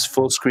 which owns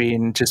Full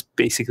Screen, just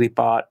basically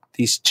bought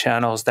these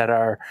channels that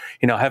are,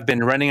 have been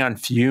running on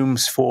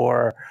fumes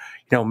for,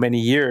 many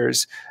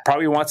years,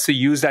 probably wants to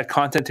use that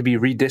content to be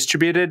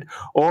redistributed,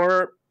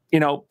 or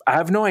I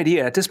have no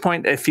idea. At this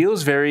point, it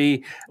feels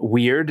very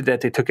weird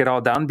that they took it all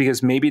down,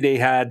 because maybe they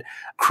had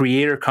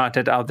creator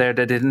content out there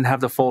that didn't have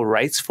the full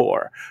rights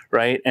for,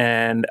 right?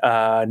 And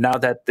now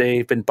that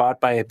they've been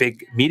bought by a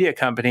big media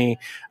company,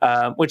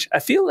 which I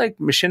feel like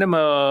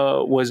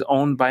Machinima was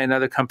owned by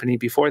another company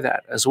before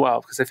that as well,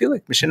 because I feel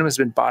like Machinima has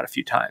been bought a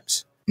few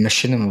times.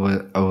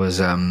 Machinima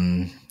was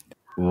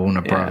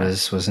Warner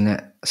Brothers, wasn't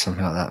it?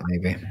 Something like that,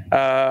 maybe.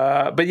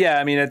 But yeah,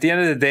 I mean, at the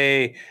end of the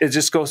day, it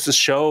just goes to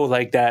show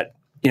like that,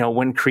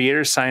 when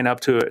creators sign up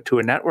to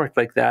a network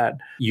like that,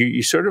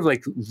 you sort of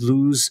like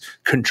lose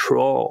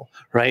control,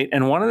 right?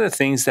 And one of the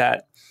things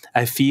that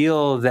I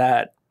feel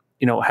that,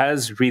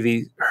 has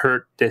really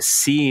hurt this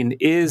scene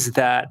is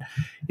that,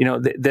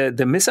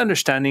 the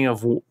misunderstanding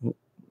of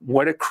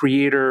what a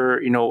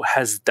creator,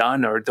 has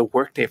done, or the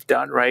work they've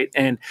done, right?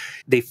 And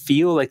they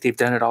feel like they've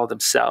done it all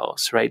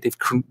themselves, right?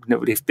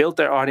 They've built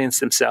their audience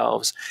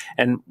themselves.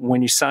 And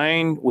when you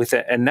sign with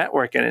a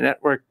network, and a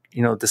network,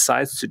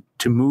 decides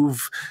to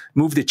move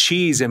the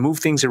cheese and move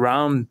things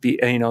around,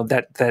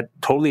 that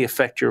totally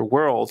affect your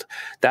world,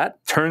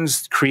 that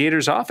turns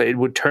creators off. It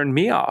would turn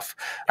me off.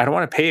 I don't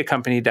want to pay a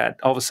company that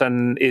all of a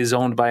sudden is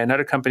owned by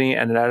another company,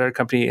 and that other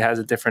company has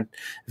a different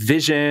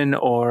vision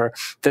or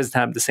doesn't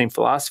have the same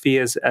philosophy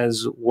as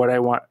what I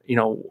want,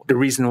 the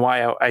reason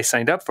why I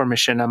signed up for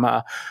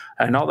Machinima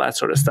and all that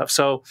sort of stuff.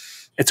 So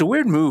it's a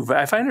weird move.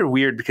 I find it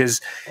weird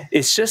because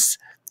it's just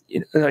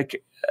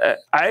like,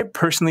 I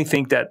personally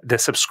think that the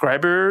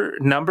subscriber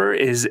number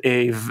is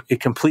a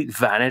complete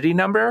vanity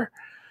number.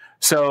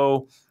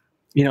 So,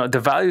 the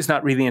value is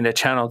not really in the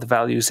channel. The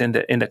value is in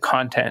the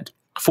content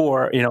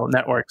for,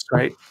 networks,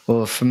 right?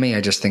 Well, for me,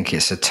 I just think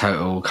it's a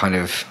total kind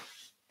of,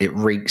 it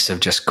reeks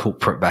of just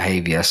corporate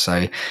behavior.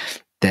 So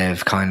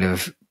they've kind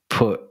of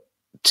put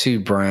two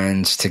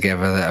brands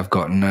together that have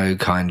got no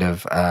kind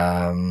of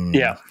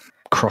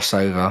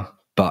crossover,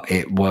 but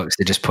it works.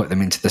 They just put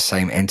them into the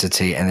same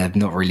entity, and they've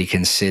not really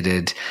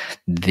considered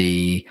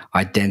the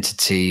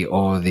identity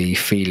or the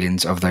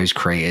feelings of those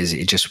creators.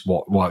 It just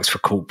what works for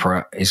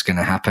corporate is going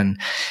to happen.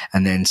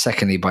 And then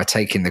secondly, by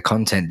taking the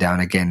content down,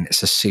 again,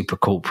 it's a super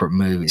corporate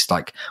move. It's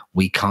like,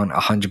 we can't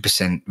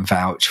 100%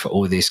 vouch for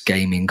all this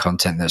gaming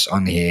content that's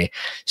on here,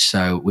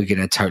 so we're going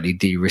to totally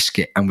de-risk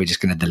it, and we're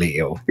just going to delete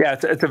it all. Yeah,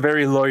 it's a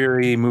very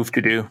lawyery move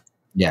to do.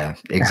 Yeah,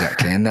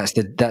 exactly. And that's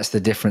the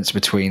difference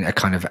between a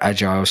kind of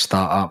agile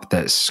startup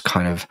that's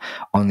kind of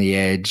on the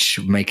edge,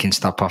 making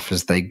stuff up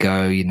as they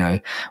go.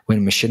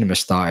 When Machinima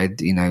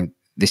started,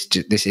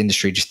 this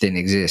industry just didn't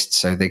exist.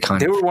 So they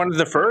were one of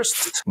the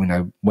first,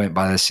 went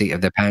by the seat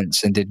of their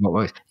pants and did what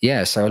worked.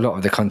 Yeah. So a lot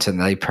of the content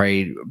that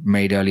they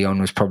made early on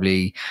was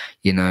probably,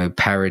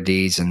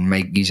 parodies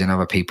and using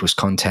other people's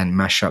content,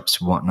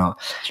 mashups and whatnot.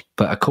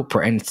 But a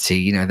corporate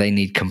entity, they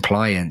need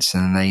compliance,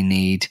 and they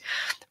need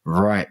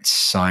rights,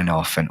 sign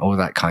off, and all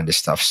that kind of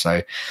stuff.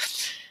 So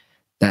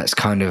that's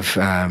kind of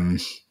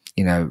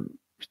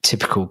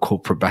typical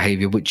corporate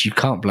behavior, which you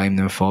can't blame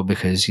them for,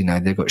 because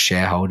they've got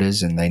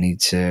shareholders and they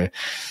need to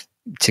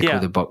tick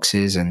all the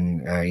boxes,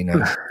 and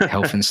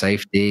health and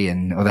safety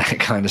and all that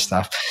kind of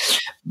stuff.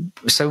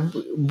 So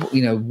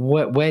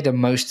where do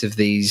most of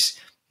these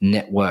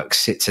networks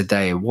sit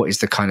today? What is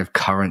the kind of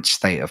current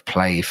state of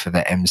play for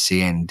the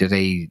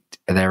MCN?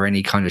 Are there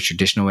any kind of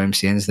traditional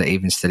MCNs that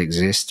even still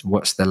exist?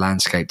 What's the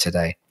landscape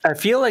today? I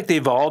feel like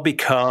they've all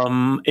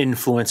become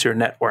influencer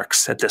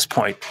networks at this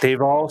point.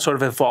 They've all sort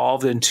of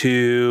evolved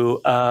into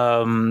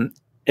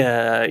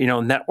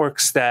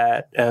networks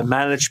that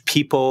manage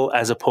people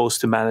as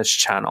opposed to manage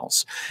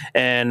channels.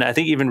 And I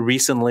think even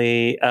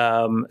recently,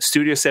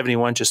 Studio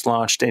 71 just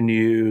launched a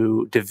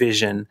new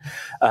division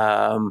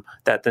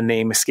that the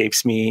name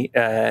escapes me,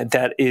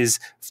 that is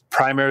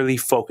primarily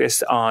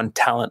focused on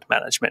talent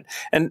management.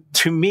 And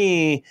to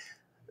me,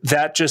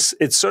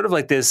 it's sort of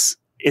like this.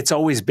 It's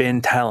always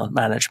been talent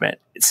management.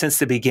 Since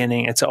the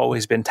beginning, it's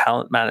always been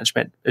talent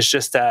management. It's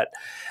just that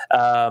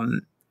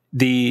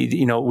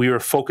we were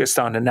focused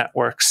on the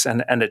networks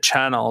and the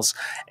channels.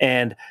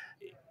 And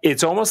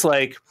it's almost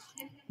like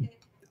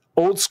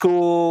old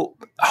school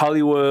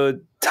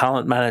Hollywood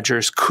talent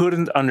managers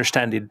couldn't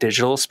understand the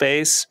digital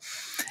space,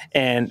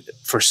 and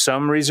for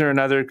some reason or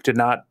another did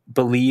not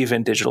believe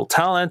in digital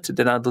talent,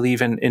 did not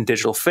believe in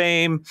digital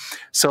fame.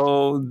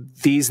 So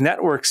these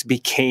networks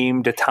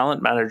became the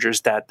talent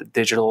managers that the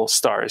digital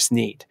stars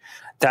need.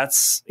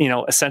 That's,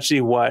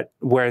 essentially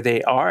where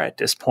they are at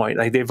this point.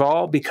 Like, they've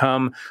all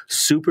become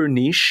super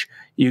niche.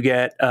 You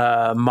get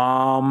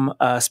mom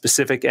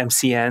specific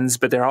MCNs,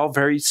 but they're all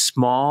very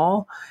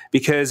small,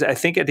 because I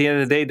think at the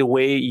end of the day, the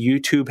way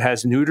YouTube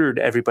has neutered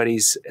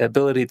everybody's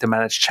ability to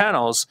manage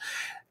channels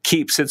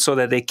keeps it so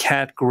that they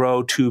can't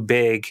grow too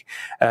big,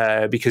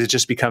 because it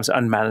just becomes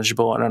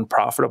unmanageable and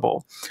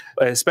unprofitable,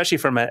 especially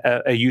from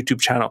a YouTube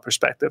channel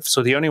perspective.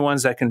 So the only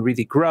ones that can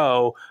really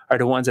grow are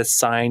the ones that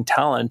sign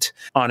talent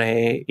on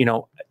a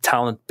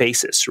talent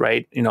basis,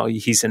 right?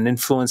 He's an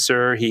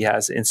influencer, he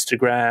has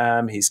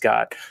Instagram, he's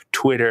got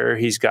Twitter,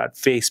 he's got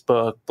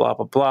Facebook, blah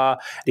blah blah.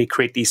 They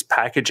create these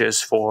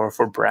packages for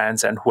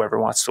brands and whoever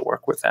wants to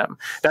work with them.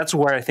 That's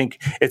where I think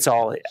it's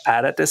all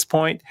at this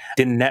point.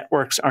 The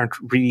networks aren't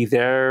really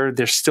there.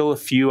 There's still a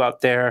few out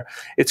there.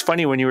 It's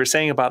funny when you were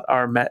saying about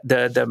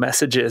the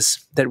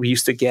messages that we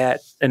used to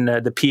get and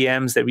the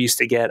PMs that we used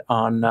to get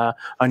on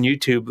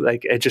YouTube.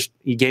 Like,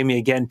 you gave me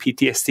again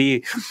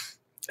PTSD.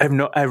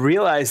 I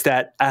realized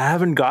that I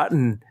haven't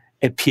gotten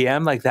a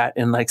PM like that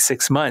in like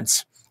 6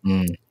 months.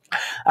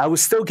 I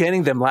was still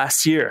getting them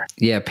last year.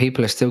 Yeah,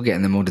 people are still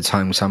getting them all the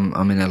time. So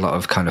I'm in a lot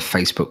of kind of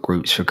Facebook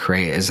groups for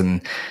creators,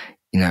 and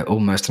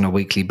almost on a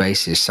weekly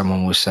basis,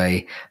 someone will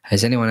say,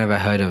 "Has anyone ever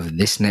heard of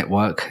this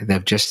network?"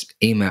 They've just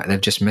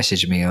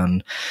messaged me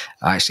on.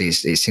 Actually,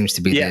 it seems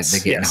to be they're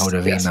getting hold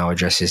of email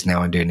addresses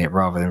now and doing it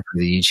rather than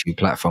through the YouTube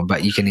platform.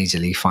 But you can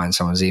easily find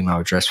someone's email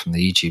address from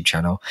the YouTube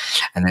channel,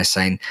 and they're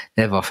saying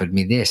they've offered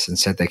me this and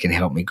said they can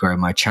help me grow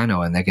my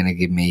channel, and they're going to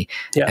give me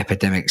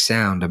epidemic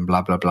sound and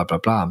blah blah blah blah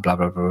blah and blah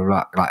blah blah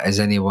blah. Like, has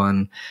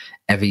anyone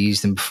ever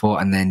used them before?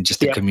 And then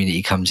just the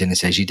community comes in and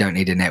says, you don't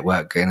need a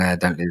network, and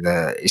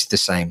it's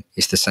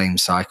the same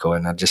cycle.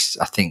 And I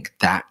think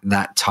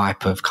that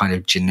type of kind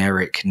of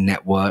generic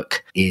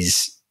network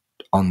is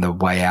on the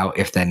way out,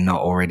 if they're not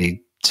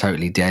already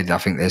totally dead. I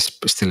think there's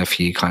still a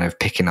few kind of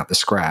picking up the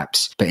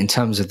scraps. But in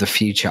terms of the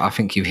future, I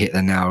think you've hit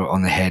the nail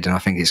on the head, and I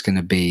think it's going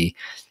to be,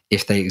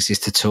 if they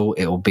exist at all,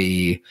 it will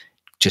be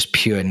just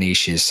pure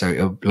niches.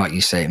 So like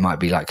you say, it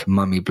might be like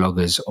mummy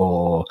bloggers,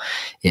 or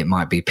it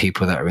might be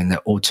people that are in the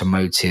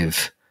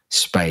automotive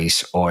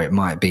space, or it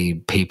might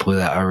be people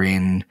that are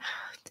in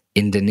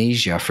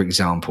Indonesia, for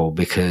example,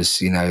 because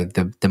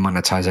the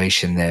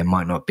monetization there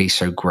might not be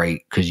so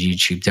great because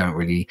YouTube don't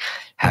really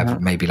have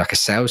maybe like a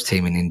sales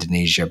team in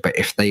Indonesia. But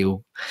if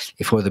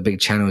all the big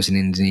channels in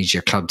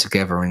Indonesia club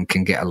together and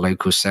can get a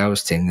local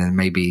sales team, then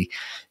maybe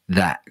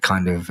that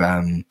kind of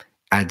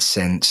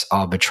AdSense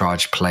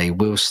arbitrage play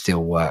will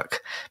still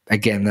work.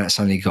 Again, that's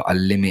only got a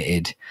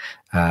limited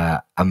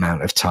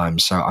amount of time,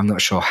 so I'm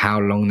not sure how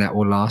long that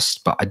will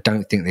last, but I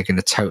don't think they're going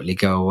to totally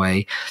go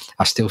away.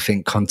 I still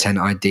think Content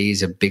ID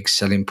is a big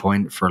selling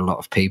point for a lot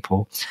of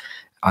people.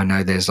 I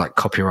know there's like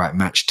copyright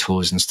match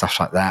tools and stuff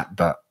like that,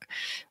 but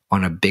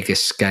on a bigger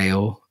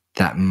scale,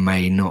 that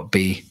may not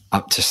be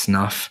up to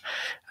snuff.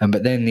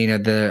 But then,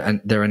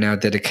 there are now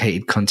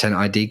dedicated Content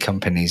ID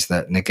companies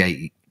that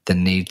negate the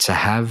need to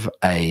have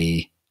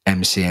a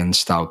MCN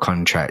style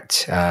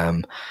contract.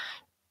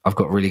 I've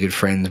got really good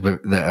friends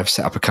that have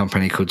set up a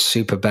company called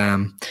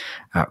Superbam.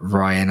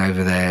 Ryan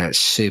over there,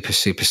 super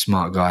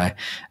smart guy.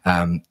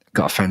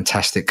 Got a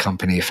fantastic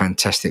company, a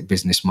fantastic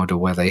business model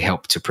where they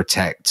help to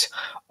protect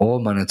or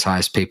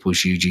monetize people's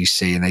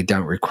UGC, and they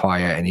don't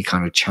require any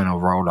kind of channel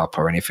roll up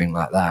or anything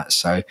like that.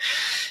 So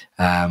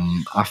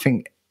I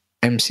think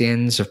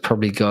MCNs have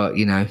probably got,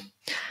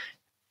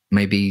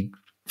 maybe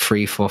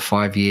 3, 4,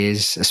 5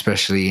 years,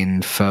 especially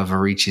in further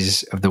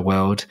reaches of the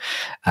world,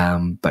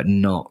 but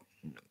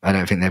I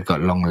don't think they've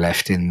got long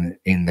left in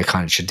the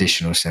kind of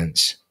traditional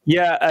sense.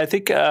 Yeah, I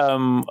think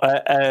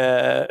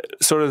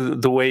sort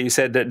of the way you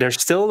said that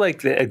there's still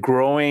like a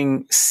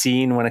growing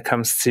scene when it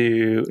comes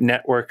to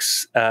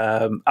networks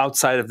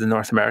outside of the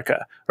North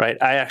America, right?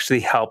 I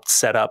actually helped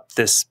set up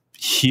this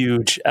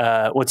huge,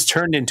 what's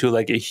turned into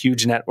like a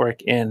huge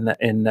network in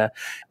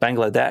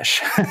Bangladesh.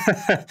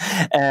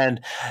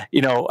 And,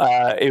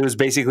 it was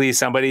basically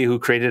somebody who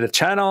created a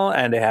channel,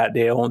 and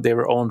they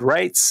were owned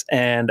rights,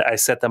 and I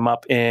set them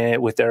up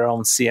with their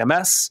own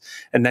CMS.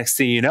 And next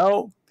thing you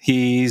know,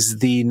 he's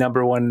the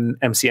number one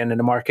MCN in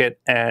the market,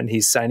 and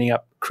he's signing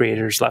up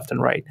creators left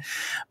and right.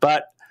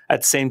 But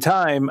at the same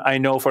time, I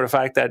know for the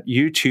fact that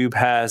YouTube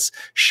has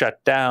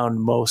shut down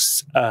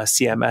most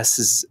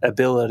CMS's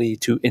ability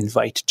to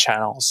invite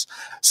channels.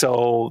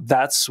 So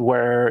that's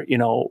where,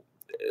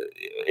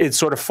 it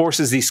sort of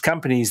forces these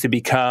companies to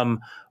become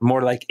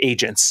more like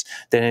agents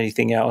than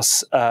anything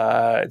else.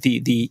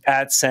 The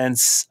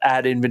AdSense,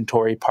 ad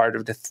inventory part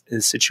of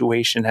the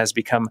situation has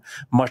become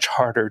much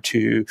harder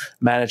to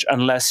manage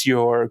unless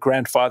you're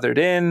grandfathered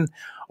in,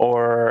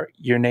 or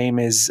your name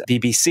is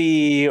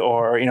BBC,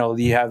 or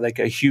you have like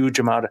a huge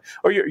amount of,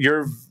 or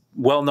you're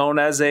well known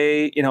as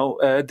a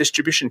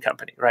distribution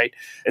company, right?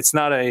 It's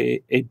not a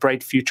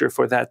bright future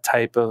for that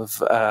type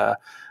of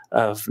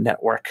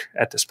network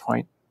at this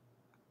point.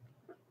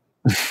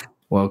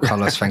 Well,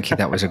 Carlos, thank you.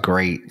 That was a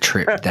great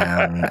trip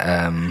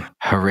down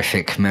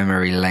horrific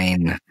memory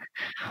lane.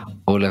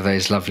 All of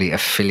those lovely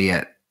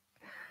affiliate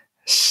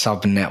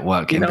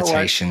sub-network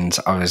invitations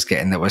I was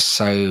getting that were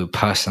so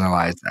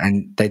personalized,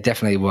 and they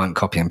definitely weren't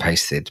copy and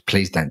pasted.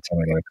 Please don't tell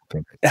me they were copy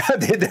and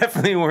pasted. They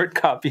definitely weren't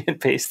copy and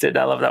pasted.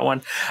 I love that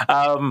one.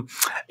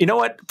 You know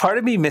what? Part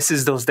of me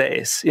misses those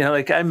days.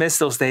 I miss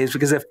those days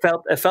because it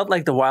felt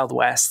like the Wild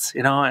West,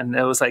 and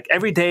it was like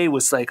every day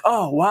was like,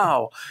 oh,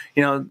 wow.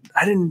 I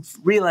didn't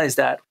realize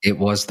that. It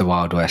was the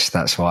Wild West.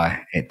 That's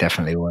why it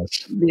definitely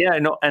was. Yeah, I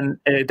know. And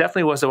it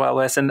definitely was the Wild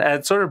West. And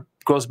it sort of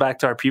goes back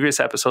to our previous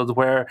episode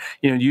where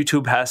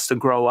YouTube has to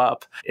grow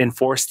up,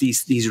 enforce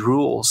these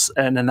rules.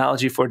 An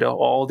analogy for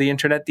all the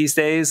internet these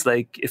days,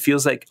 like it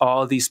feels like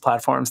all these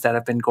platforms that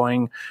have been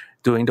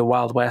doing the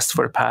Wild West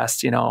for the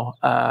past,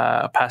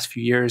 past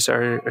few years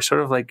are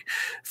sort of like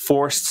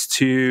forced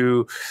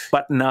to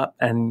button up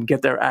and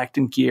get their act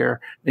in gear,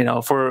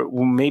 for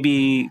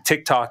maybe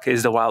TikTok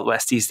is the Wild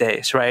West these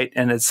days, right?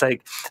 And it's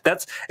like,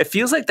 it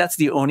feels like that's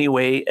the only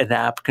way an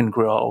app can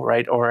grow,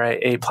 right? Or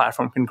a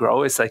platform can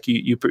grow. It's like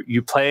you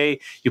play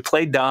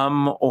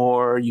dumb,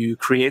 or you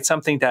create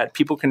something that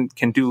people can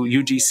do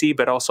UGC,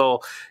 but also,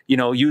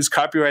 use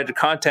copyrighted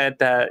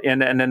content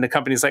and then the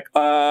company's like,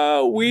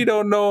 we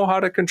don't know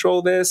how to control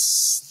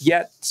this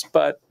yet,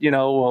 but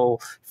we'll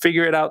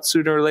figure it out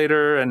sooner or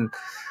later, and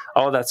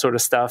all that sort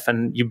of stuff.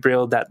 And you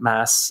build that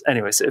mass.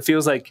 Anyways, it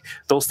feels like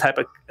those type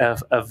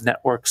of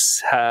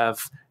networks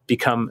have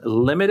become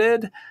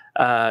limited.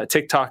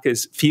 TikTok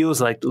feels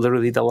like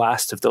literally the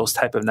last of those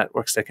type of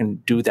networks that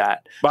can do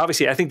that. But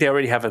obviously, I think they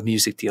already have a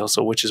music deal,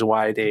 so which is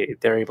why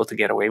they're able to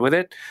get away with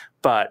it.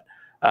 But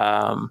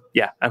I'm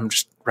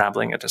just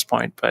rambling at this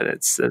point. But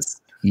it's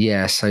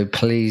yeah, so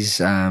please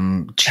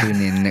tune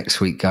in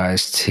next week,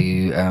 guys,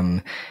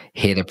 to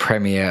hear the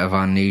premiere of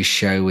our new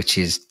show, which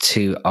is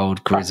two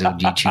old grizzled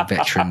YouTube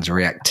veterans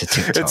react to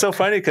TikTok. It's so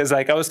funny because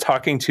I was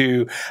talking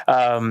to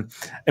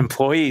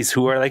employees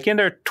who are like in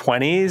their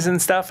 20s and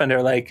stuff, and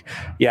they're like,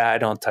 yeah, I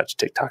don't touch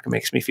TikTok. It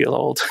makes me feel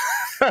old.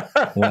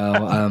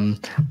 Well,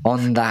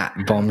 on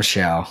that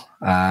bombshell,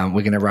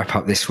 we're going to wrap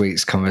up this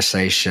week's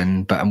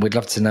conversation, but we'd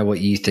love to know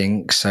what you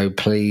think. So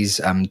please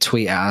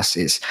tweet at us.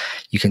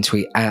 You can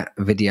tweet at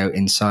Video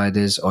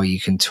Insiders, or you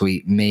can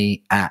tweet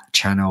me at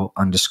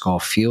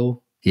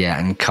channel_fuel. Yeah,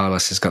 and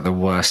Carlos has got the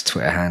worst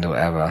Twitter handle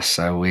ever,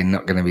 so we're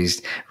not going to be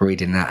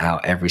reading that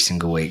out every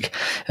single week.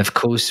 Of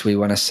course, we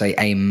want to say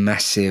a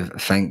massive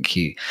thank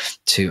you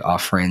to our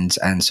friends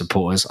and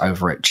supporters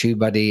over at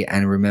TubeBuddy,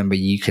 and remember,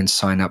 you can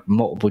sign up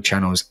multiple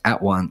channels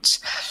at once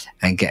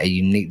and get a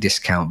unique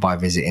discount by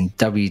visiting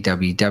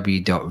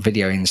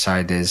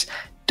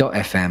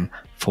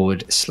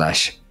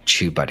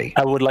www.videoinsiders.fm/TubeBuddy.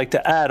 I would like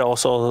to add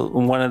also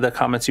one of the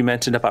comments you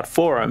mentioned about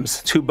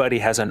forums. TubeBuddy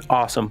has an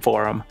awesome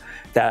forum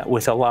that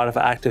with a lot of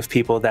active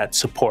people that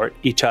support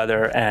each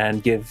other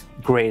and give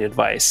great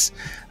advice.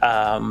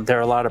 There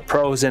are a lot of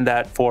pros in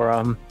that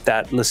forum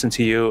that listen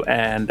to you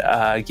and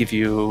give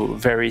you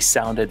very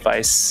sound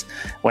advice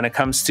when it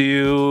comes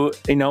to,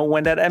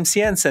 when that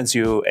MCN sends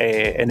you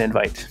an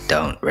invite.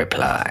 Don't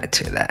reply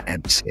to that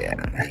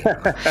MCN.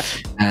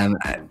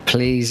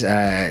 Please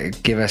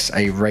give us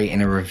a rate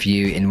and a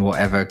review in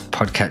whatever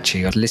podcatcher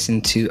you listen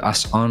to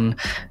us on.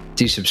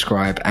 Do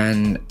subscribe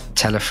and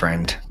tell a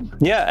friend.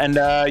 Yeah, and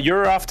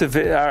you're off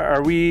to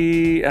are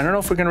we? I don't know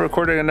if we're going to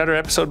record another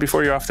episode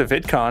before you're off to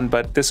VidCon,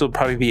 but this will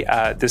probably be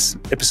this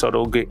episode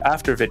will be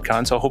after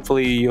VidCon. So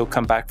hopefully you'll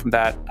come back from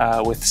that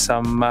with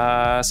some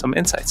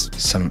insights,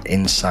 some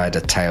insider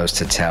tales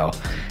to tell.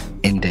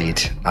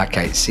 Indeed.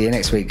 Okay, see you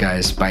next week,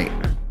 guys. Bye.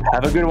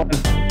 Have a good one.